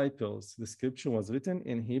disciples. The scripture was written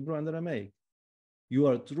in Hebrew and Aramaic. You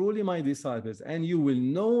are truly my disciples, and you will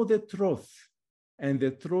know the truth, and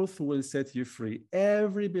the truth will set you free.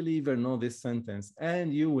 Every believer knows this sentence,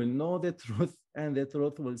 and you will know the truth, and the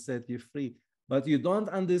truth will set you free. But you don't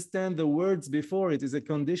understand the words before it is a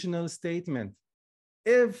conditional statement.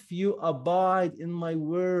 If you abide in my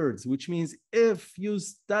words, which means if you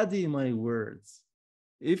study my words,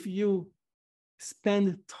 if you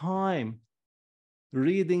spend time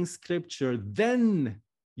reading scripture, then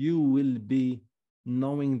you will be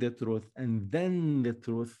knowing the truth, and then the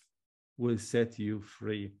truth will set you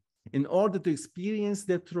free. In order to experience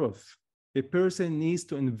the truth, a person needs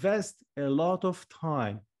to invest a lot of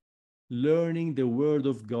time learning the word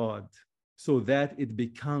of God so that it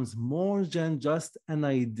becomes more than just an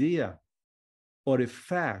idea or a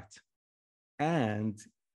fact, and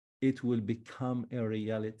it will become a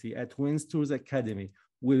reality. At Winster's Academy,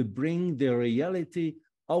 we'll bring the reality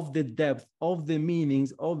of the depth of the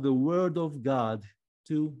meanings of the word of God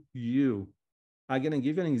to you. I'm going to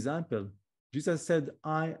give you an example. Jesus said,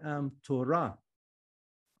 I am Torah.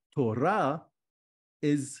 Torah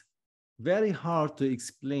is very hard to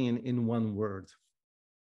explain in one word.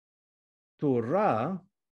 Torah,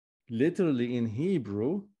 literally in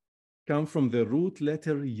Hebrew, comes from the root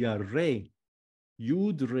letter Yareh.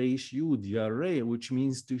 Yud Resh Yud, Yareh, which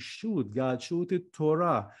means to shoot. God shooted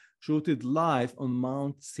Torah, shooted life on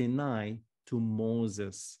Mount Sinai to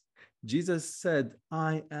Moses. Jesus said,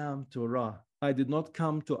 I am Torah. I did not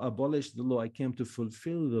come to abolish the law. I came to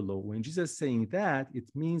fulfill the law. When Jesus is saying that, it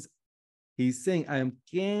means he's saying, I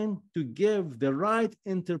came to give the right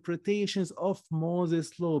interpretations of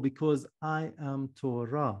Moses' law because I am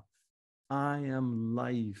Torah. I am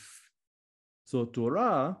life. So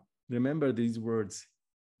Torah, remember these words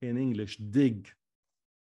in English, dig.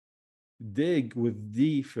 Dig with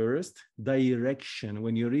D first, direction.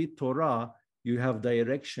 When you read Torah, you have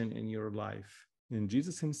direction in your life. And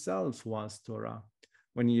Jesus himself was Torah.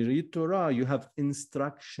 When you read Torah, you have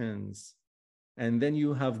instructions. And then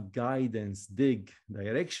you have guidance, dig,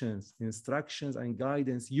 directions, instructions, and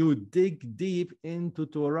guidance. You dig deep into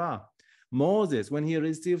Torah. Moses, when he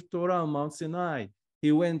received Torah on Mount Sinai,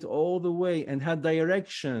 he went all the way and had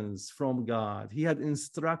directions from God. He had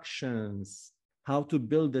instructions how to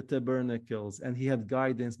build the tabernacles, and he had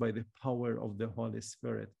guidance by the power of the Holy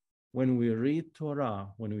Spirit. When we read Torah,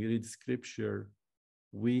 when we read scripture,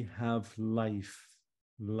 we have life.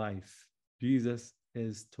 Jesus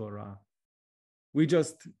is Torah. We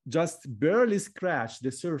just barely scratch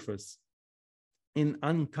the surface in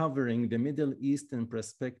uncovering the Middle Eastern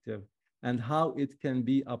perspective and how it can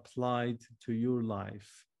be applied to your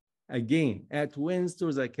life. Again, at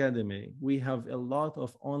Winster's Academy, we have a lot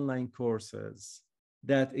of online courses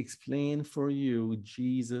that explain for you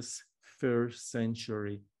Jesus' first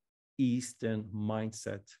century Eastern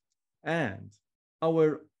mindset. And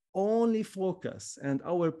our only focus and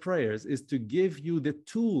our prayers is to give you the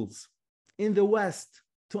tools in the West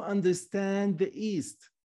to understand the East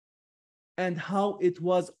and how it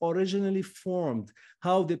was originally formed,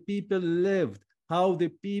 how the people lived, how the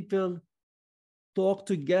people talked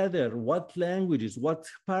together, what languages, what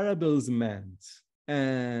parables meant,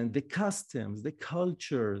 and the customs, the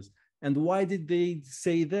cultures, and why did they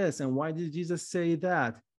say this and why did Jesus say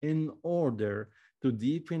that, in order to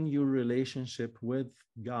deepen your relationship with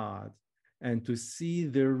God and to see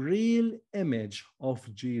the real image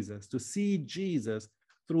of Jesus, to see Jesus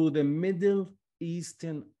through the Middle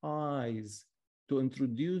Eastern eyes, to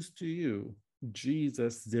introduce to you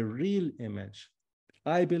Jesus, the real image.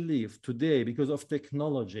 I believe today, because of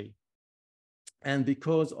technology and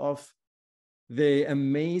because of the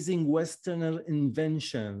amazing Western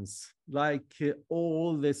inventions, like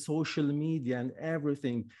all the social media and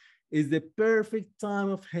everything, is the perfect time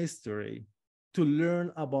of history to learn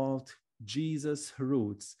about Jesus'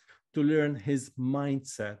 roots, to learn his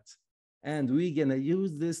mindset. And we're gonna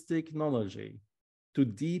use this technology to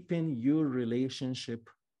deepen your relationship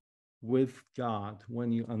with God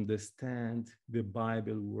when you understand the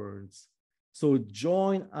Bible words. So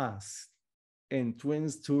join us in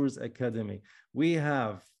Twins Tours Academy. We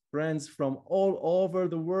have friends from all over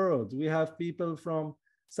the world. We have people from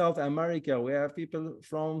South America. We have people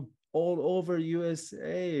from all over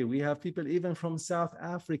USA. We have people even from South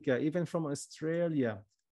Africa, even from Australia.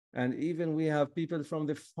 And even we have people from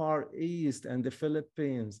the Far East and the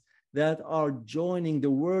Philippines that are joining. The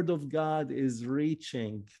word of God is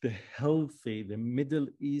reaching the healthy, the Middle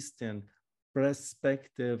Eastern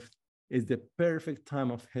perspective. Is the perfect time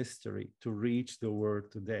of history to reach the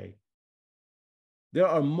word today. There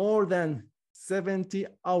are more than 70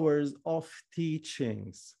 hours of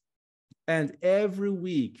teachings. And every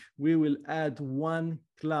week we will add one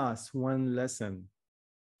class, one lesson.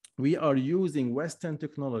 We are using Western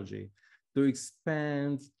technology to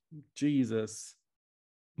expand Jesus'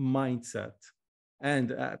 mindset. And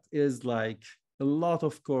that is like a lot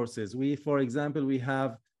of courses. For example, we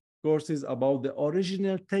have courses about the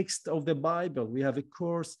original text of the Bible. We have a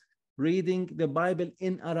course reading the Bible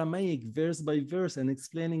in Aramaic, verse by verse, and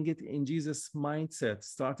explaining it in Jesus' mindset,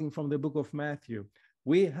 starting from the book of Matthew.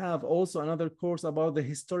 We have also another course about the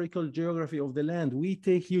historical geography of the land. We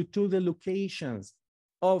take you to the locations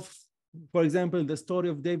of, for example, the story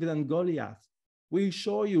of David and Goliath. We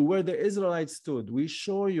show you where the Israelites stood. We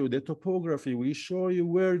show you the topography. We show you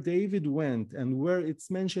where David went and where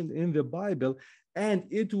it's mentioned in the Bible. And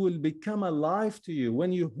it will become alive to you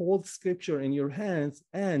when you hold scripture in your hands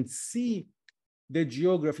and see the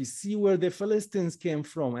geography, see where the Philistines came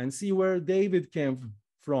from and see where David came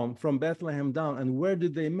from Bethlehem down and where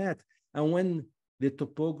did they met. And when the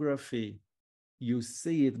topography, you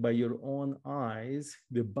see it by your own eyes,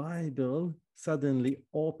 the Bible suddenly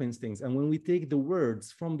opens things. And when we take the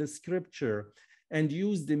words from the scripture and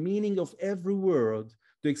use the meaning of every word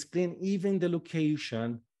to explain even the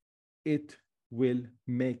location, it will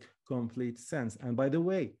make complete sense. And by the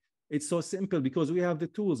way, it's so simple because we have the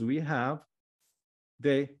tools. We have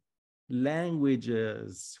the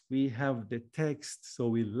languages, we have the text. So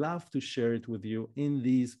we love to share it with you in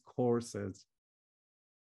these courses.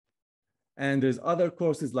 And there's other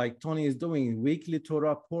courses like Tony is doing, weekly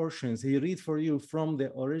Torah portions. He reads for you from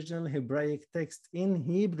the original Hebraic text in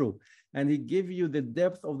Hebrew, and he gives you the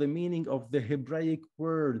depth of the meaning of the Hebraic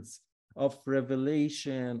words of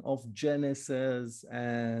Revelation, of Genesis,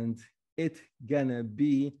 and it's gonna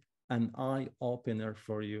be an eye-opener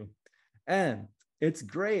for you. And it's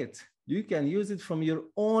great. You can use it from your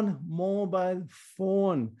own mobile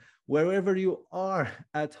phone, wherever you are,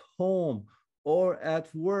 at home, or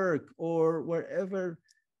at work, or wherever,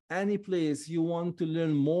 any place you want to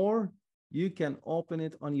learn more, you can open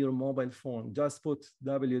it on your mobile phone. Just put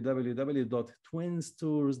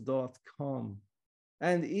www.twinstours.com.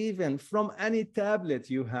 And even from any tablet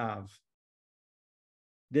you have.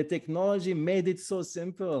 The technology made it so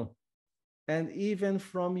simple. And even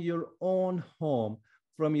from your own home,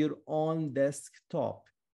 from your own desktop,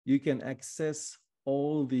 you can access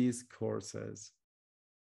all these courses.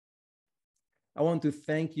 I want to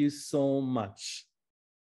thank you so much.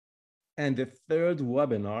 And the third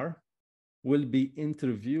webinar will be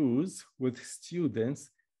interviews with students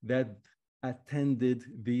that attended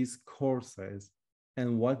these courses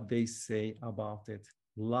and what they say about it.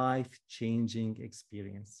 Life-changing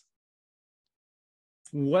experience.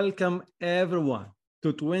 Welcome everyone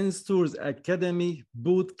to Twins Tours Academy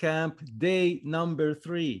Bootcamp Day number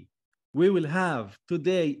 3. We will have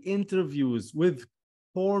today interviews with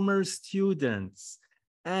former students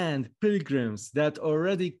and pilgrims that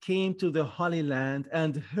already came to the Holy Land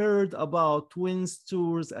and heard about Twins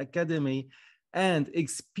Tours Academy and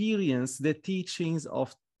experienced the teachings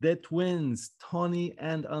of the twins, Tony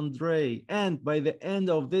and Andre. And by the end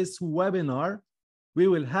of this webinar, we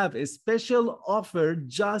will have a special offer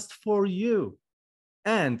just for you.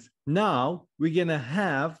 And now we're gonna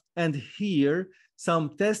have and hear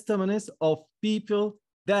some testimonies of people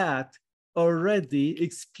that already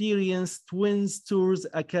experienced Twins Tours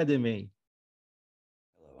Academy.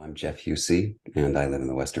 Hello, I'm Jeff Husey, and I live in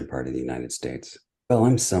the western part of the United States. Well,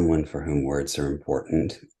 I'm someone for whom words are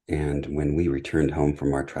important. And when we returned home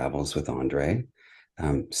from our travels with Andre,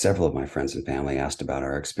 several of my friends and family asked about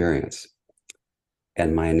our experience.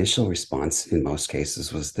 And my initial response in most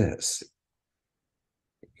cases was this: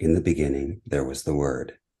 in the beginning, there was the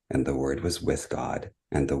Word, and the Word was with God,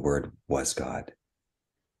 and the Word was God.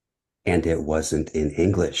 And it wasn't in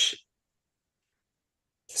English.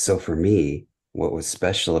 So for me, what was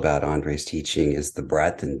special about Andre's teaching is the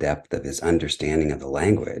breadth and depth of his understanding of the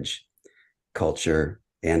language, culture,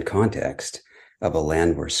 and context of a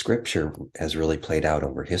land where scripture has really played out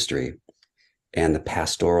over history, and the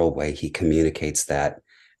pastoral way he communicates that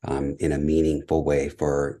in a meaningful way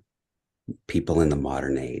for people in the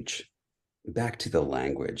modern age. Back to the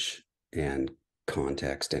language and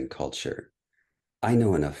context and culture. I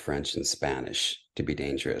know enough French and Spanish to be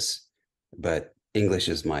dangerous, but English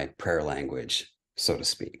is my prayer language, so to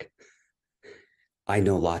speak. I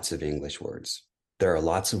know lots of English words. There are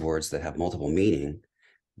lots of words that have multiple meaning,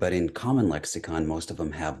 but in common lexicon, most of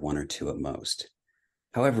them have one or two at most.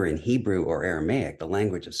 However, in Hebrew or Aramaic, the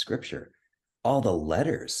language of scripture, all the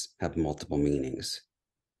letters have multiple meanings,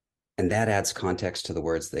 and that adds context to the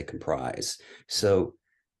words they comprise. So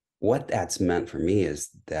what that's meant for me is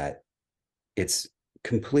that it's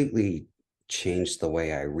completely changed the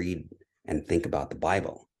way I read and think about the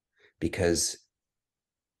Bible, because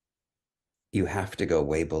you have to go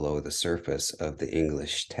way below the surface of the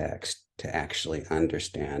English text to actually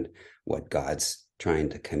understand what God's trying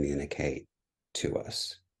to communicate to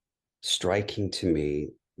us. Striking to me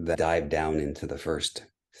that dive down into the first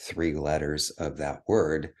three letters of that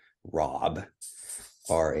word, Rab,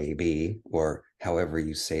 R-A-B, or however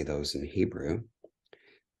you say those in Hebrew,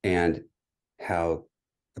 and how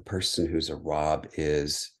a person who's a Rab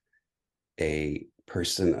is a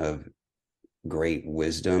person of great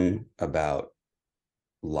wisdom about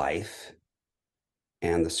life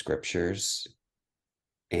and the scriptures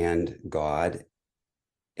and God,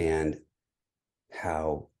 and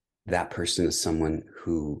how that person is someone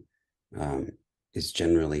who is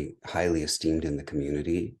generally highly esteemed in the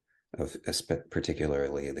community of,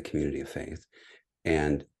 particularly the community of faith.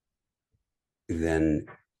 And then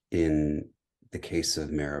in the case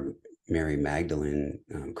of Mary Magdalene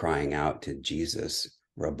crying out to Jesus,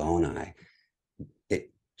 Rabboni,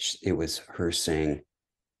 it was her saying,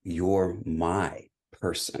 "You're my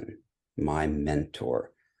person, my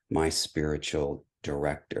mentor, my spiritual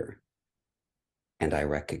director, and I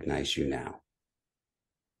recognize you now."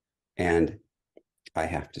 And I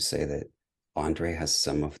have to say that Andre has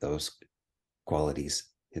some of those qualities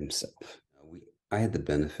himself. I had the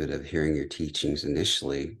benefit of hearing your teachings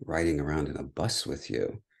initially riding around in a bus with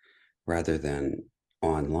you rather than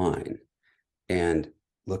online. And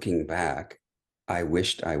looking back, I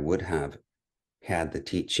wished I would have had the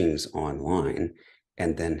teachings online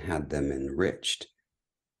and then had them enriched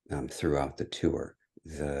throughout the tour.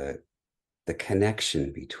 The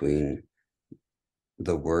connection between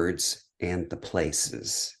the words and the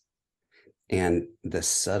places, and the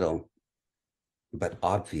subtle but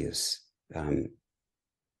obvious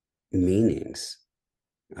meanings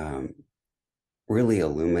really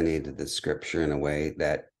illuminated the scripture in a way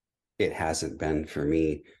that it hasn't been for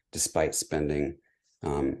me, despite spending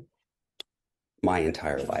my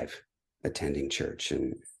entire life attending church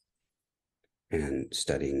and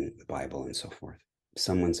studying the Bible and so forth. If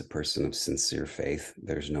someone's a person of sincere faith,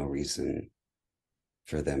 there's no reason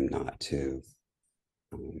for them not to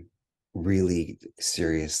really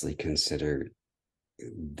seriously consider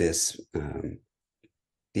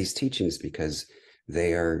these teachings, because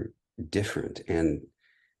they are different and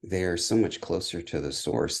they are so much closer to the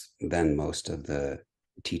source than most of the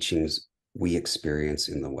teachings we experience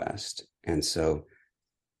in the West. And so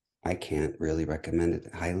I can't really recommend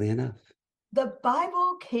it highly enough. The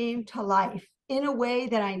Bible came to life in a way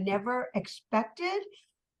that I never expected.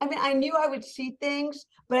 I mean, I knew I would see things,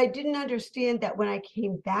 but I didn't understand that when I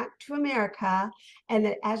came back to America, and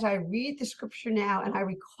that as I read the scripture now and I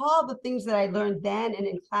recall the things that I learned then and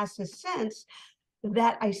in classes since,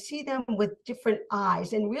 that I see them with different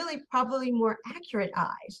eyes, and really probably more accurate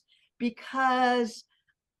eyes, because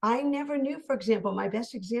I never knew, for example, my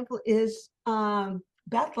best example is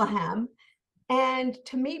Bethlehem. And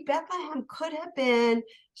to me, Bethlehem could have been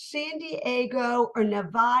San Diego or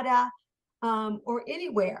Nevada, or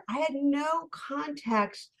anywhere. I had no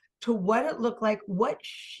context to what it looked like, what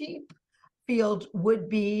sheep fields would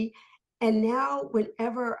be. And now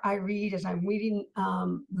whenever I read, as I'm reading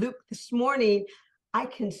Luke this morning, I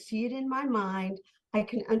can see it in my mind. I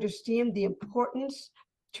can understand the importance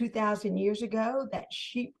 2,000 years ago that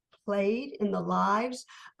sheep played in the lives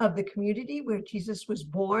of the community where Jesus was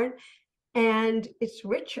born. And it's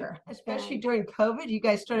richer, especially during COVID. You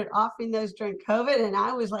guys started offering those during COVID, and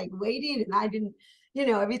I was like waiting, and I didn't,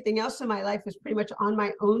 everything else in my life was pretty much on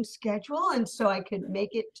my own schedule. And so I could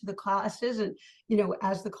make it to the classes and,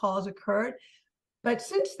 as the calls occurred. But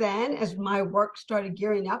since then, as my work started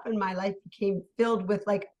gearing up and my life became filled with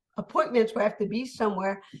like appointments where I have to be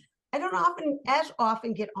somewhere, I don't as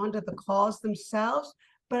often get onto the calls themselves,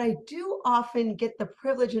 but I do often get the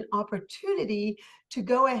privilege and opportunity to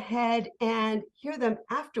go ahead and hear them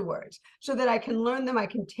afterwards so that I can learn them. I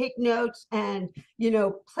can take notes and,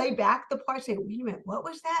 play back the part, say, wait a minute, what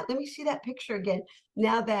was that? Let me see that picture again.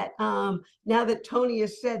 Now that Tony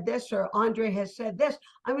has said this or Andre has said this,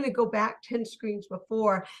 I'm going to go back 10 screens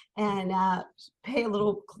before and pay a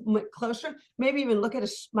little closer, maybe even look at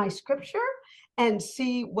my scripture and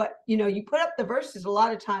see what, you put up the verses a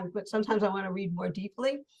lot of times, but sometimes I want to read more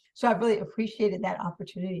deeply. So I've really appreciated that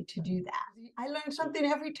opportunity to do that. I learn something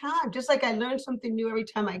every time, just like I learn something new every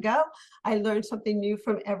time I go. I learn something new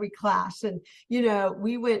from every class. And,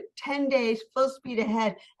 we went 10 days full speed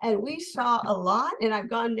ahead and we saw a lot, and I've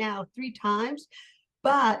gone now 3 times,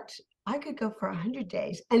 but I could go for 100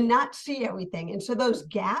 days and not see everything. And so those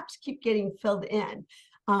gaps keep getting filled in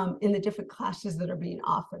the different classes that are being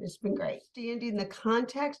offered. It's been great. Understanding the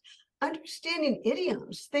context, understanding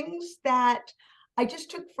idioms, things that I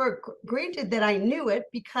just took for granted that I knew it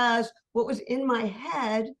because what was in my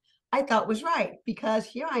head, I thought was right, because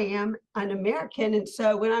here I am, an American. And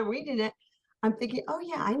so when I'm reading it, I'm thinking, oh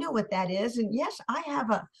yeah, I know what that is. And yes, I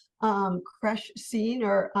have a creche scene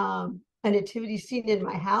or a nativity scene in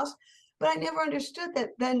my house, but I never understood that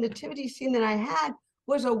the nativity scene that I had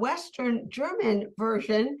was a Western German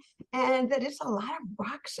version, and that it's a lot of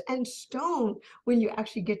rocks and stone when you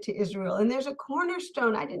actually get to Israel. And there's a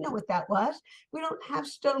cornerstone. I didn't know what that was. We don't have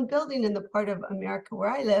stone building in the part of America where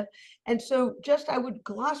I live. And so I would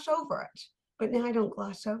gloss over it, but now I don't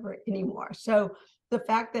gloss over it anymore. So the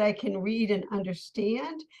fact that I can read and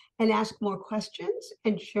understand and ask more questions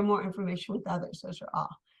and share more information with others, those are all.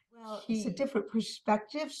 Well, it's a different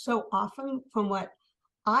perspective so often from what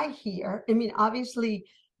I hear. I mean, obviously,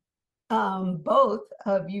 both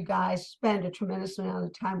of you guys spend a tremendous amount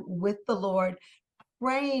of time with the Lord,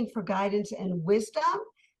 praying for guidance and wisdom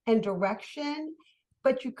and direction,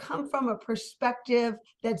 but you come from a perspective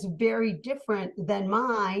that's very different than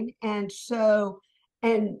mine. And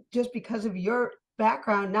just because of your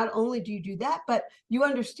background, not only do you do that, but you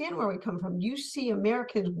understand where we come from. You see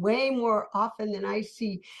Americans way more often than I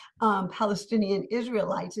see Palestinian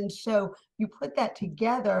Israelites. And so you put that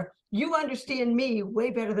together, you understand me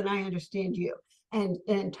way better than I understand you,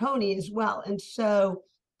 and Tony as well. And so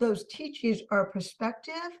those teachings are a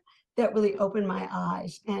perspective that really opened my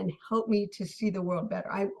eyes and helped me to see the world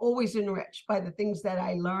better. I'm always enriched by the things that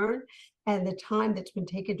I learn and the time that's been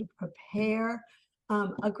taken to prepare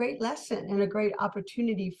a great lesson and a great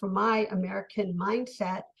opportunity for my American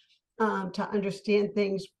mindset to understand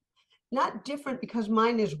things, not different because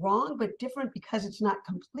mine is wrong, but different because it's not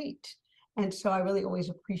complete. And so I really always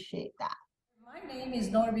appreciate that. My name is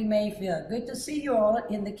Norby Mayfield. Good to see you all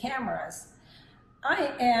in the cameras.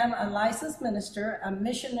 I am a licensed minister, a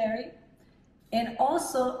missionary, and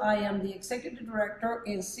also I am the executive director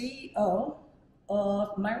and CEO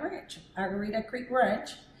of my ranch, Margarita Creek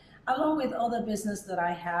Ranch, along with other business that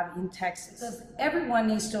I have in Texas. Because everyone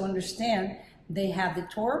needs to understand they have the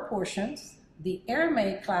Torah portions, the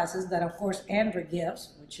Aramaic classes that of course Andrea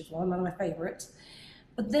gives, which is one of my favorites.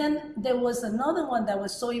 But then there was another one that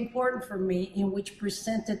was so important for me, in which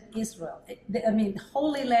presented Israel. The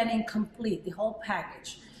Holy Land Incomplete, the whole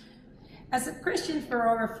package. As a Christian for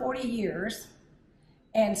over 40 years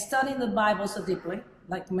and studying the Bible so deeply,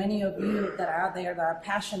 like many of you that are out there that are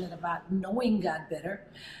passionate about knowing God better,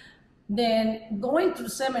 then going through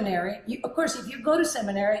seminary, of course, if you go to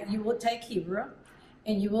seminary, you will take Hebrew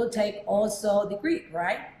and you will take also the Greek,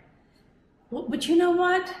 right? But you know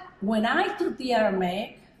what? When I took the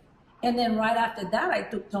Aramaic, and then right after that I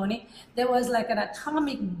took Tony, there was like an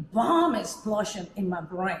atomic bomb explosion in my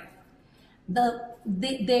brain.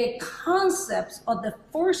 The concepts of the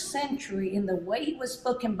first century in the way it was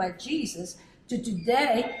spoken by Jesus to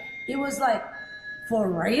today, it was like,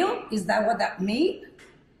 for real? Is that what that means?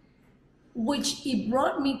 Which it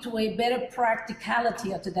brought me to a better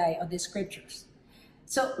practicality of today of the scriptures.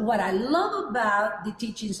 So what I love about the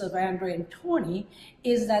teachings of Andrea and Tony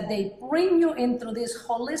is that they bring you into this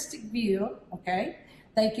holistic view, okay?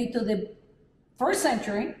 Take you to the first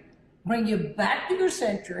century, bring you back to your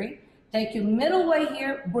century, take you middle way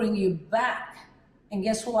here, bring you back. And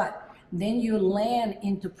guess what? Then you land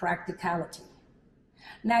into practicality.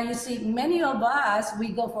 Now you see, many of us, we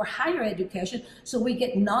go for higher education, so we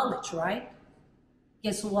get knowledge, right?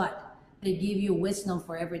 Guess what? They give you wisdom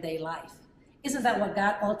for everyday life. Isn't that what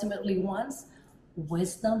God ultimately wants?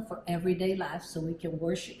 wisdom for everyday life so we can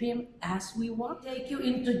worship him as we want. Take you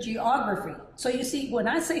into geography. So you see, when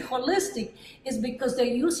I say holistic, it's because they're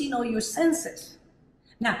using all your senses.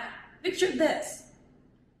 Now, picture this.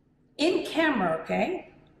 In camera,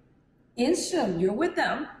 okay? In Zoom, you're with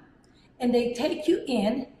them, and they take you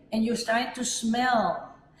in, and you're starting to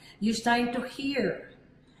smell. You're starting to hear.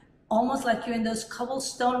 Almost like you're in those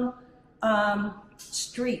cobblestone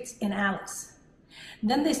streets in Alice.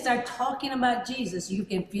 Then they start talking about Jesus. You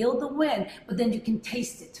can feel the wind, but then you can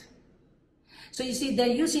taste it. So you see, they're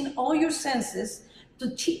using all your senses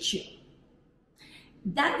to teach you.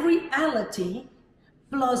 That reality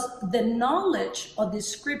plus the knowledge of the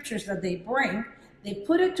scriptures that they bring, they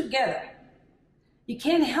put it together. You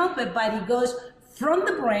can't help it, but it goes from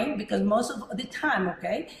the brain, because most of the time,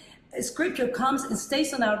 okay, scripture comes and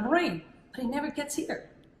stays on our brain, but it never gets here.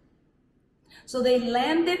 So they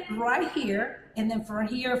land it right here, and then from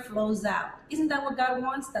here flows out. Isn't that what God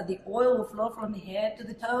wants? That the oil will flow from the head to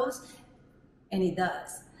the toes? And it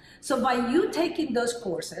does. So by you taking those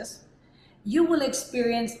courses, you will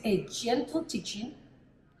experience a gentle teaching.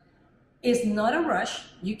 It's not a rush.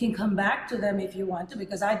 You can come back to them if you want to,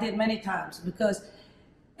 because I did many times. Because,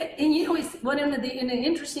 and you know, one of the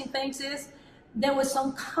interesting things is, there was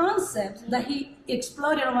some concept that he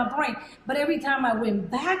exploded on my brain. But every time I went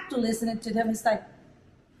back to listening to them, it's like,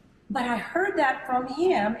 but I heard that from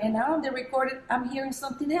him, and now on the recorded, I'm hearing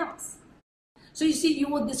something else. So you see, you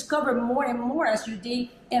will discover more and more as you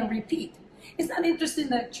dig and repeat. It's not interesting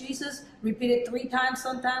that Jesus repeated 3 times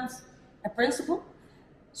sometimes a principle?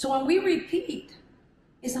 So when we repeat,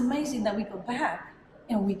 it's amazing that we go back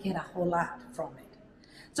and we get a whole lot from it.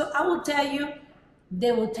 So I will tell you,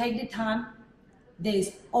 they will take the time.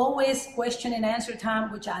 There's always question and answer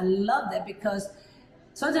time, which I love that, because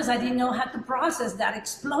sometimes I didn't know how to process that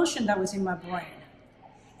explosion that was in my brain.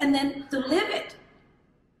 And then to live it.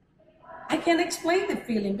 I can't explain the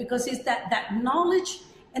feeling, because it's that knowledge,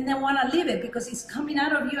 and then want to live it because it's coming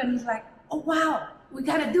out of you, and it's like, oh wow, we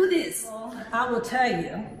got to do this. I will tell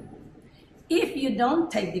you, if you don't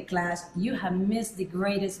take the class, you have missed the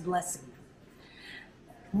greatest blessing.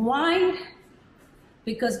 Why?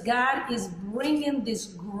 Because God is bringing this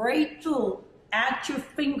great tool at your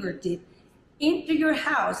fingertip into your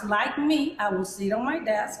house. Like me, I will sit on my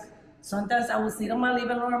desk. Sometimes I will sit on my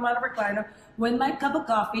living room or my recliner with my cup of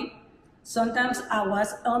coffee. Sometimes I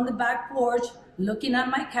was on the back porch looking at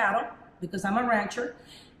my cattle, because I'm a rancher,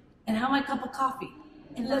 and have my cup of coffee.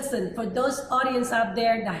 And listen, for those audience out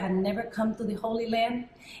there that have never come to the Holy Land,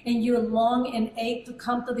 and you long and ache to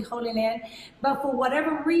come to the Holy Land, but for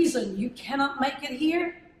whatever reason you cannot make it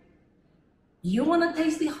here, you want to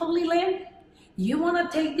taste the Holy Land, you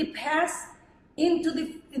want to take the past into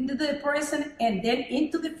the present and then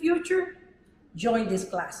into the future, join these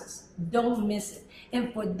classes. Don't miss it.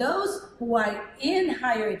 And for those who are in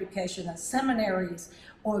higher education, at seminaries,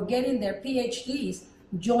 or getting their PhDs,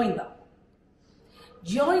 join them.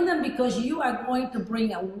 Join them, because you are going to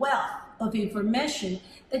bring a wealth of information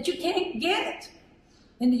that you can't get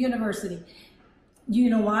in the university. You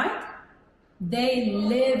know why? They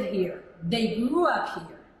live here. They grew up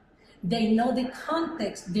here. They know the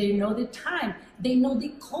context. They know the time. They know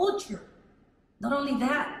the culture. Not only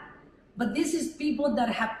that, but this is people that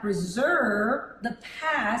have preserved the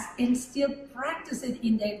past and still practice it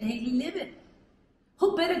in their daily living.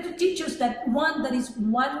 Who better to teach us that one that is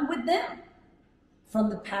one with them? From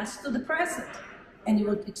the past to the present. And it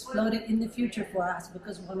will explode it in the future for us,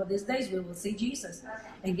 because one of these days we will see Jesus.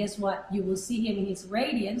 And guess what? You will see him in his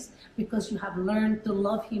radiance, because you have learned to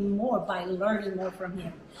love him more by learning more from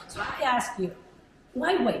him. So I ask you,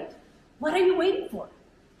 why wait? What are you waiting for?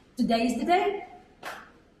 Today is the day.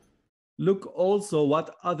 Look also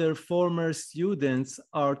what other former students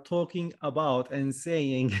are talking about and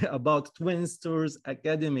saying about Twin Stars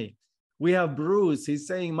Academy. We have Bruce, he's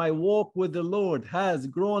saying, my walk with the Lord has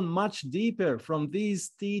grown much deeper from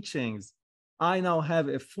these teachings. I now have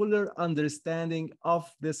a fuller understanding of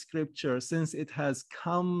the scripture since it has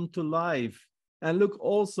come to life. And look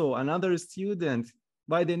also, another student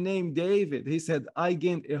by the name David, he said, I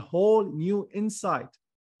gained a whole new insight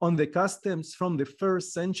on the customs from the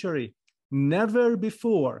first century. Never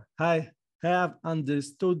before I have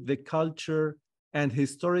understood the culture and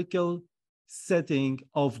historical setting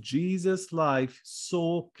of Jesus' life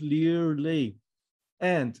so clearly.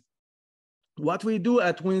 And what we do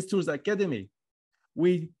at Twin Stars Academy,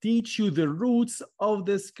 we teach you the roots of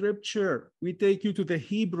the scripture. We take you to the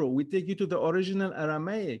Hebrew, we take you to the original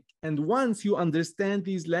Aramaic. And once you understand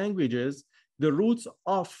these languages, the roots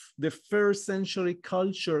of the first century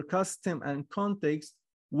culture, custom, and context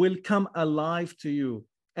will come alive to you.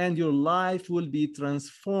 and your life will be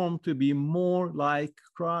transformed to be more like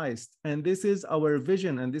Christ. And this is our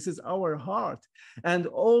vision, and this is our heart. And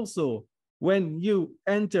also, when you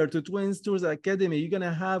enter to Twin Tours Academy, you're going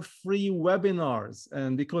to have free webinars.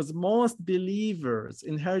 And because most believers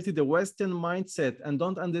inherited the Western mindset and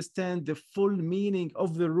don't understand the full meaning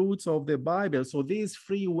of the roots of the Bible, so these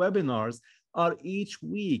free webinars are each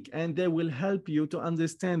week, and they will help you to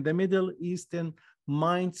understand the Middle Eastern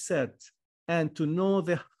mindset and to know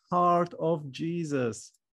the heart of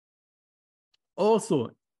Jesus. Also,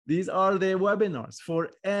 these are the webinars for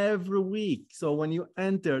every week. So when you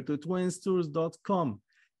enter to twinstours.com,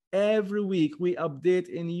 every week we update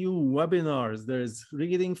a new webinars. There's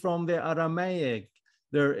reading from the Aramaic.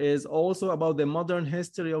 There is also about the modern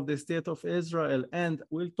history of the state of Israel. And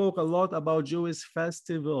we'll talk a lot about Jewish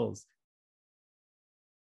festivals.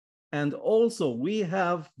 And also we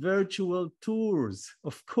have virtual tours.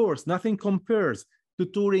 Of course, nothing compares to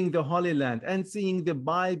touring the Holy Land and seeing the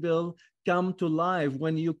Bible come to life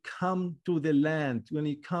when you come to the land, when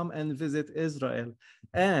you come and visit Israel.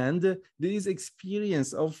 And this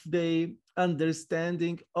experience of the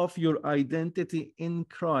understanding of your identity in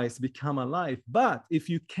Christ become alive. But if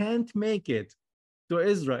you can't make it to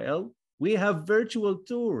Israel, we have virtual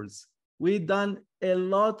tours. We've done a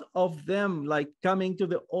lot of them, like coming to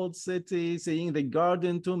the old city, seeing the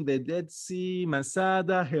Garden Tomb, the Dead Sea,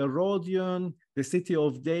 Masada, Herodion, the city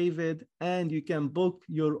of David, and you can book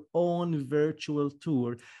your own virtual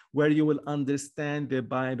tour where you will understand the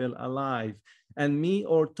Bible alive. And me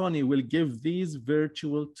or Tony will give these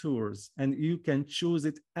virtual tours, and you can choose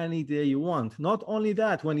it any day you want. Not only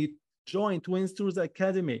that, when you join Twin Tours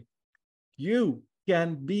Academy, you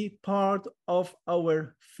can be part of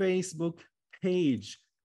our Facebook page,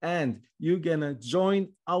 and you're gonna join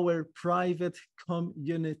our private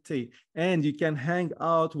community, and you can hang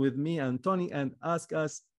out with me and Tony and ask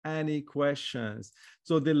us any questions.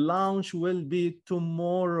 So the launch will be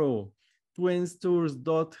tomorrow,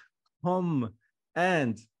 twinstours.com,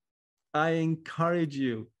 and I encourage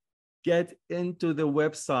you, get into the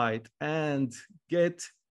website and get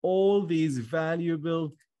all these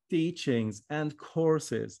valuable teachings and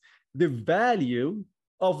courses. The value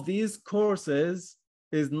of these courses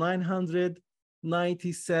is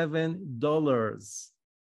 $997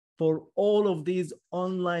 for all of these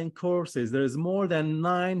online courses. There's more than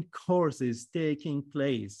 9 courses taking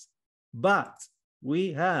place, but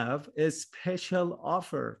we have a special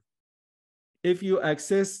offer. If you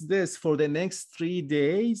access this for the next 3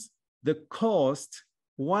 days, the cost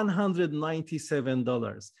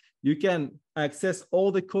 $197. You can access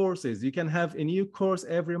all the courses. You can have a new course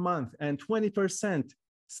every month and 20%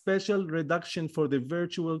 special reduction for the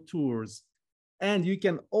virtual tours. And you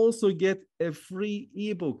can also get a free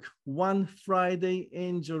ebook, One Friday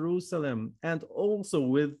in Jerusalem, and also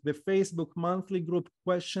with the Facebook monthly group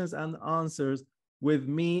questions and answers with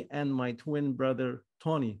me and my twin brother,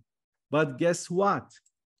 Tony. But guess what?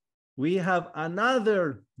 We have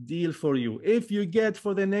another deal for you. If you get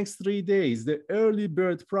for the next 3 days, the early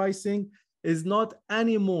bird pricing is not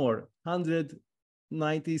anymore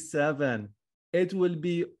 $197. It will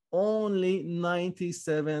be only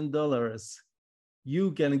 $97.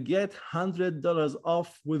 You can get $100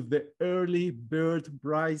 off with the early bird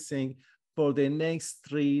pricing for the next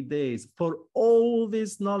 3 days. For all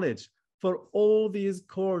this knowledge, for all these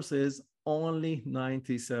courses, only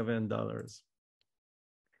 $97.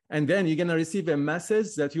 And then you're gonna receive a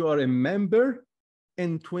message that you are a member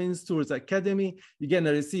in Twin Tours Academy. You're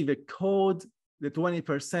gonna receive a code, the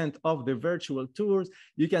 20% of the virtual tours.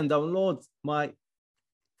 You can download my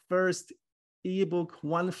first ebook,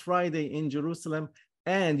 One Friday in Jerusalem,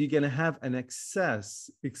 and you're gonna have an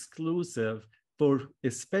access exclusive for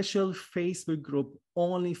a special Facebook group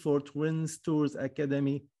only for Twin Tours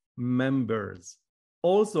Academy members.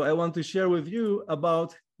 Also, I want to share with you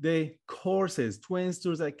about the courses, Twin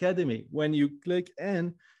Tours Academy. When you click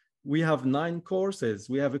in, we have 9 courses.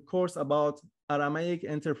 We have a course about Aramaic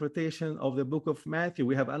interpretation of the book of Matthew.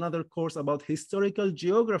 We have another course about historical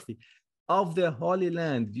geography of the Holy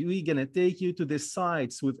Land. We're gonna take you to the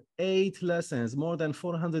sites with 8 lessons, more than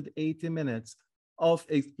 480 minutes of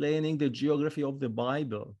explaining the geography of the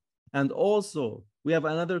Bible. And also, we have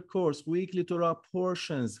another course, Weekly Torah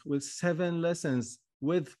Portions, with 7 lessons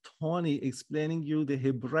with Tony explaining you the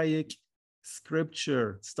Hebraic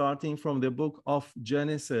scripture, starting from the book of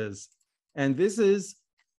Genesis. And this is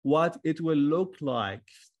what it will look like.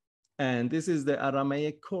 And this is the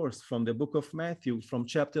Aramaic course from the book of Matthew, from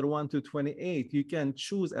chapter 1 to 28. You can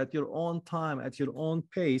choose at your own time, at your own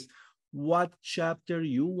pace, what chapter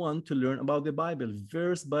you want to learn about the Bible,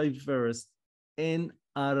 verse by verse in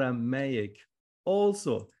Aramaic.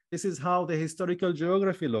 Also, this is how the historical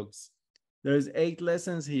geography looks. There's 8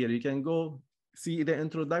 lessons here. You can go see the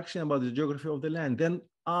introduction about the geography of the land. Then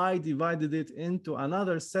I divided it into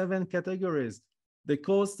another 7 categories: the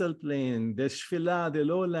coastal plain, the Shfila, the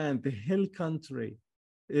lowland, the hill country,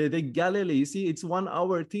 the Galilee. You see, it's 1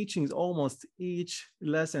 hour teachings almost each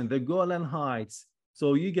lesson, the Golan Heights.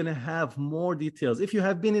 So you're gonna have more details. If you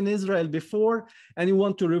have been in Israel before and you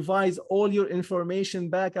want to revise all your information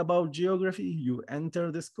back about geography, you enter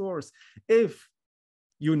this course. If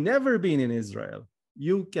you've never been in Israel,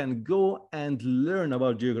 you can go and learn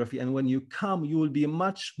about geography. And when you come, you will be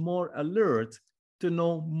much more alert to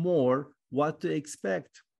know more what to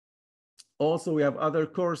expect. Also, we have other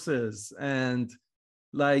courses, and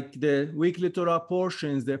like the weekly Torah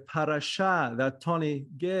portions, the parasha that Tony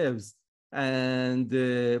gives. And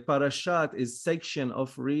the parashat is section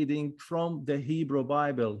of reading from the Hebrew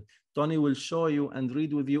Bible. Tony will show you and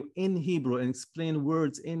read with you in Hebrew and explain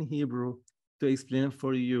words in Hebrew to explain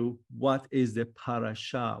for you what is the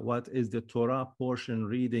parasha, what is the Torah portion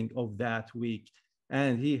reading of that week.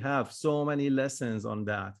 And he have so many lessons on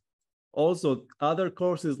that. Also, other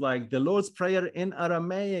courses like the Lord's Prayer in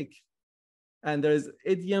Aramaic, and there's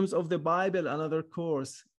idioms of the Bible, another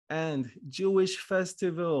course, and Jewish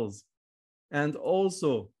festivals. And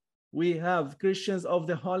also, we have Christians of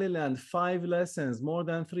the Holy Land, 5 lessons, more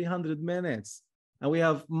than 300 minutes. And we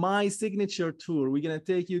have my signature tour. We're going to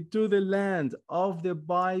take you to the land of the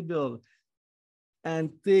Bible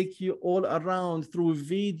and take you all around through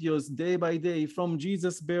videos day by day from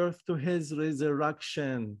Jesus' birth to his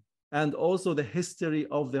resurrection. And also the history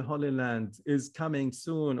of the Holy Land is coming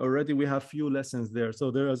soon. Already we have few lessons there.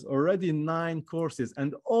 So there's already 9 courses,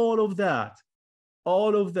 and all of that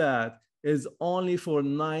is only for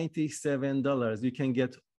 $97. You can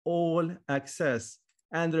get all access.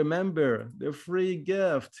 And remember, the free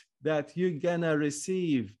gift that you're gonna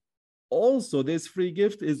receive. Also, this free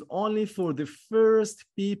gift is only for the first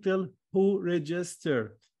people who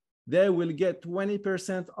register. They will get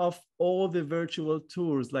 20% off all the virtual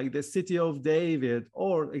tours, like the City of David,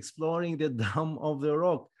 or exploring the Dome of the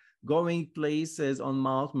Rock, going places on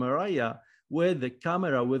Mount Moriah with the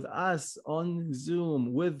camera, with us on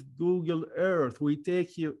Zoom, with Google Earth. We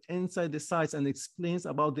take you inside the sites and explains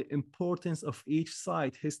about the importance of each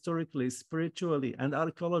site historically, spiritually, and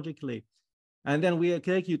archaeologically. And then we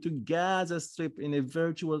take you to Gaza Strip in a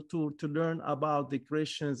virtual tour to learn about the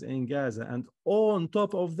Christians in Gaza. And on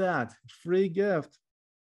top of that, free gift,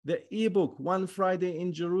 the ebook, One Friday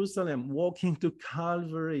in Jerusalem, Walking to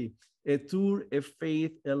Calvary, a tour, a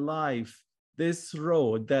faith, a life. This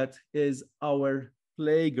road that is our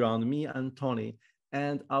playground, me and Tony,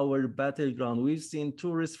 and our battleground. We've seen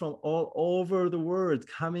tourists from all over the world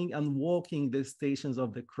coming and walking the stations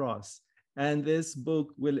of the cross. And this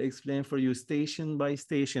book will explain for you station by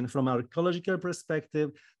station from an archaeological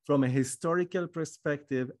perspective, from a historical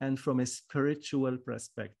perspective, and from a spiritual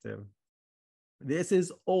perspective. This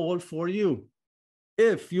is all for you.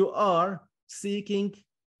 If you are seeking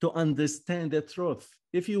to understand the truth,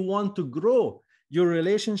 if you want to grow your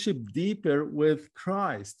relationship deeper with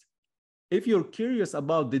Christ, if you're curious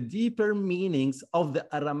about the deeper meanings of the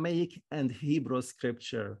Aramaic and Hebrew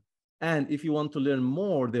scripture, and if you want to learn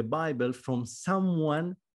more the Bible from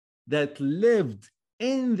someone that lived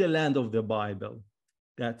in the land of the Bible,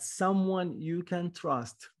 that's someone you can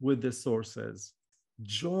trust with the sources,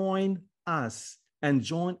 join us and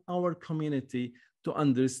join our community to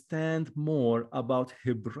understand more about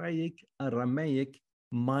Hebraic, Aramaic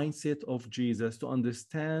mindset of Jesus, to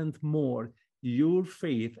understand more your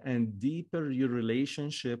faith and deeper your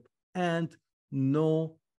relationship, and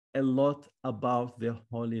know a lot about the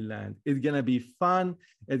Holy Land. It's gonna be fun,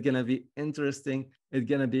 it's gonna be interesting, it's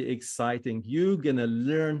gonna be exciting. You're gonna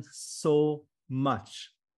learn so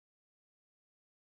much.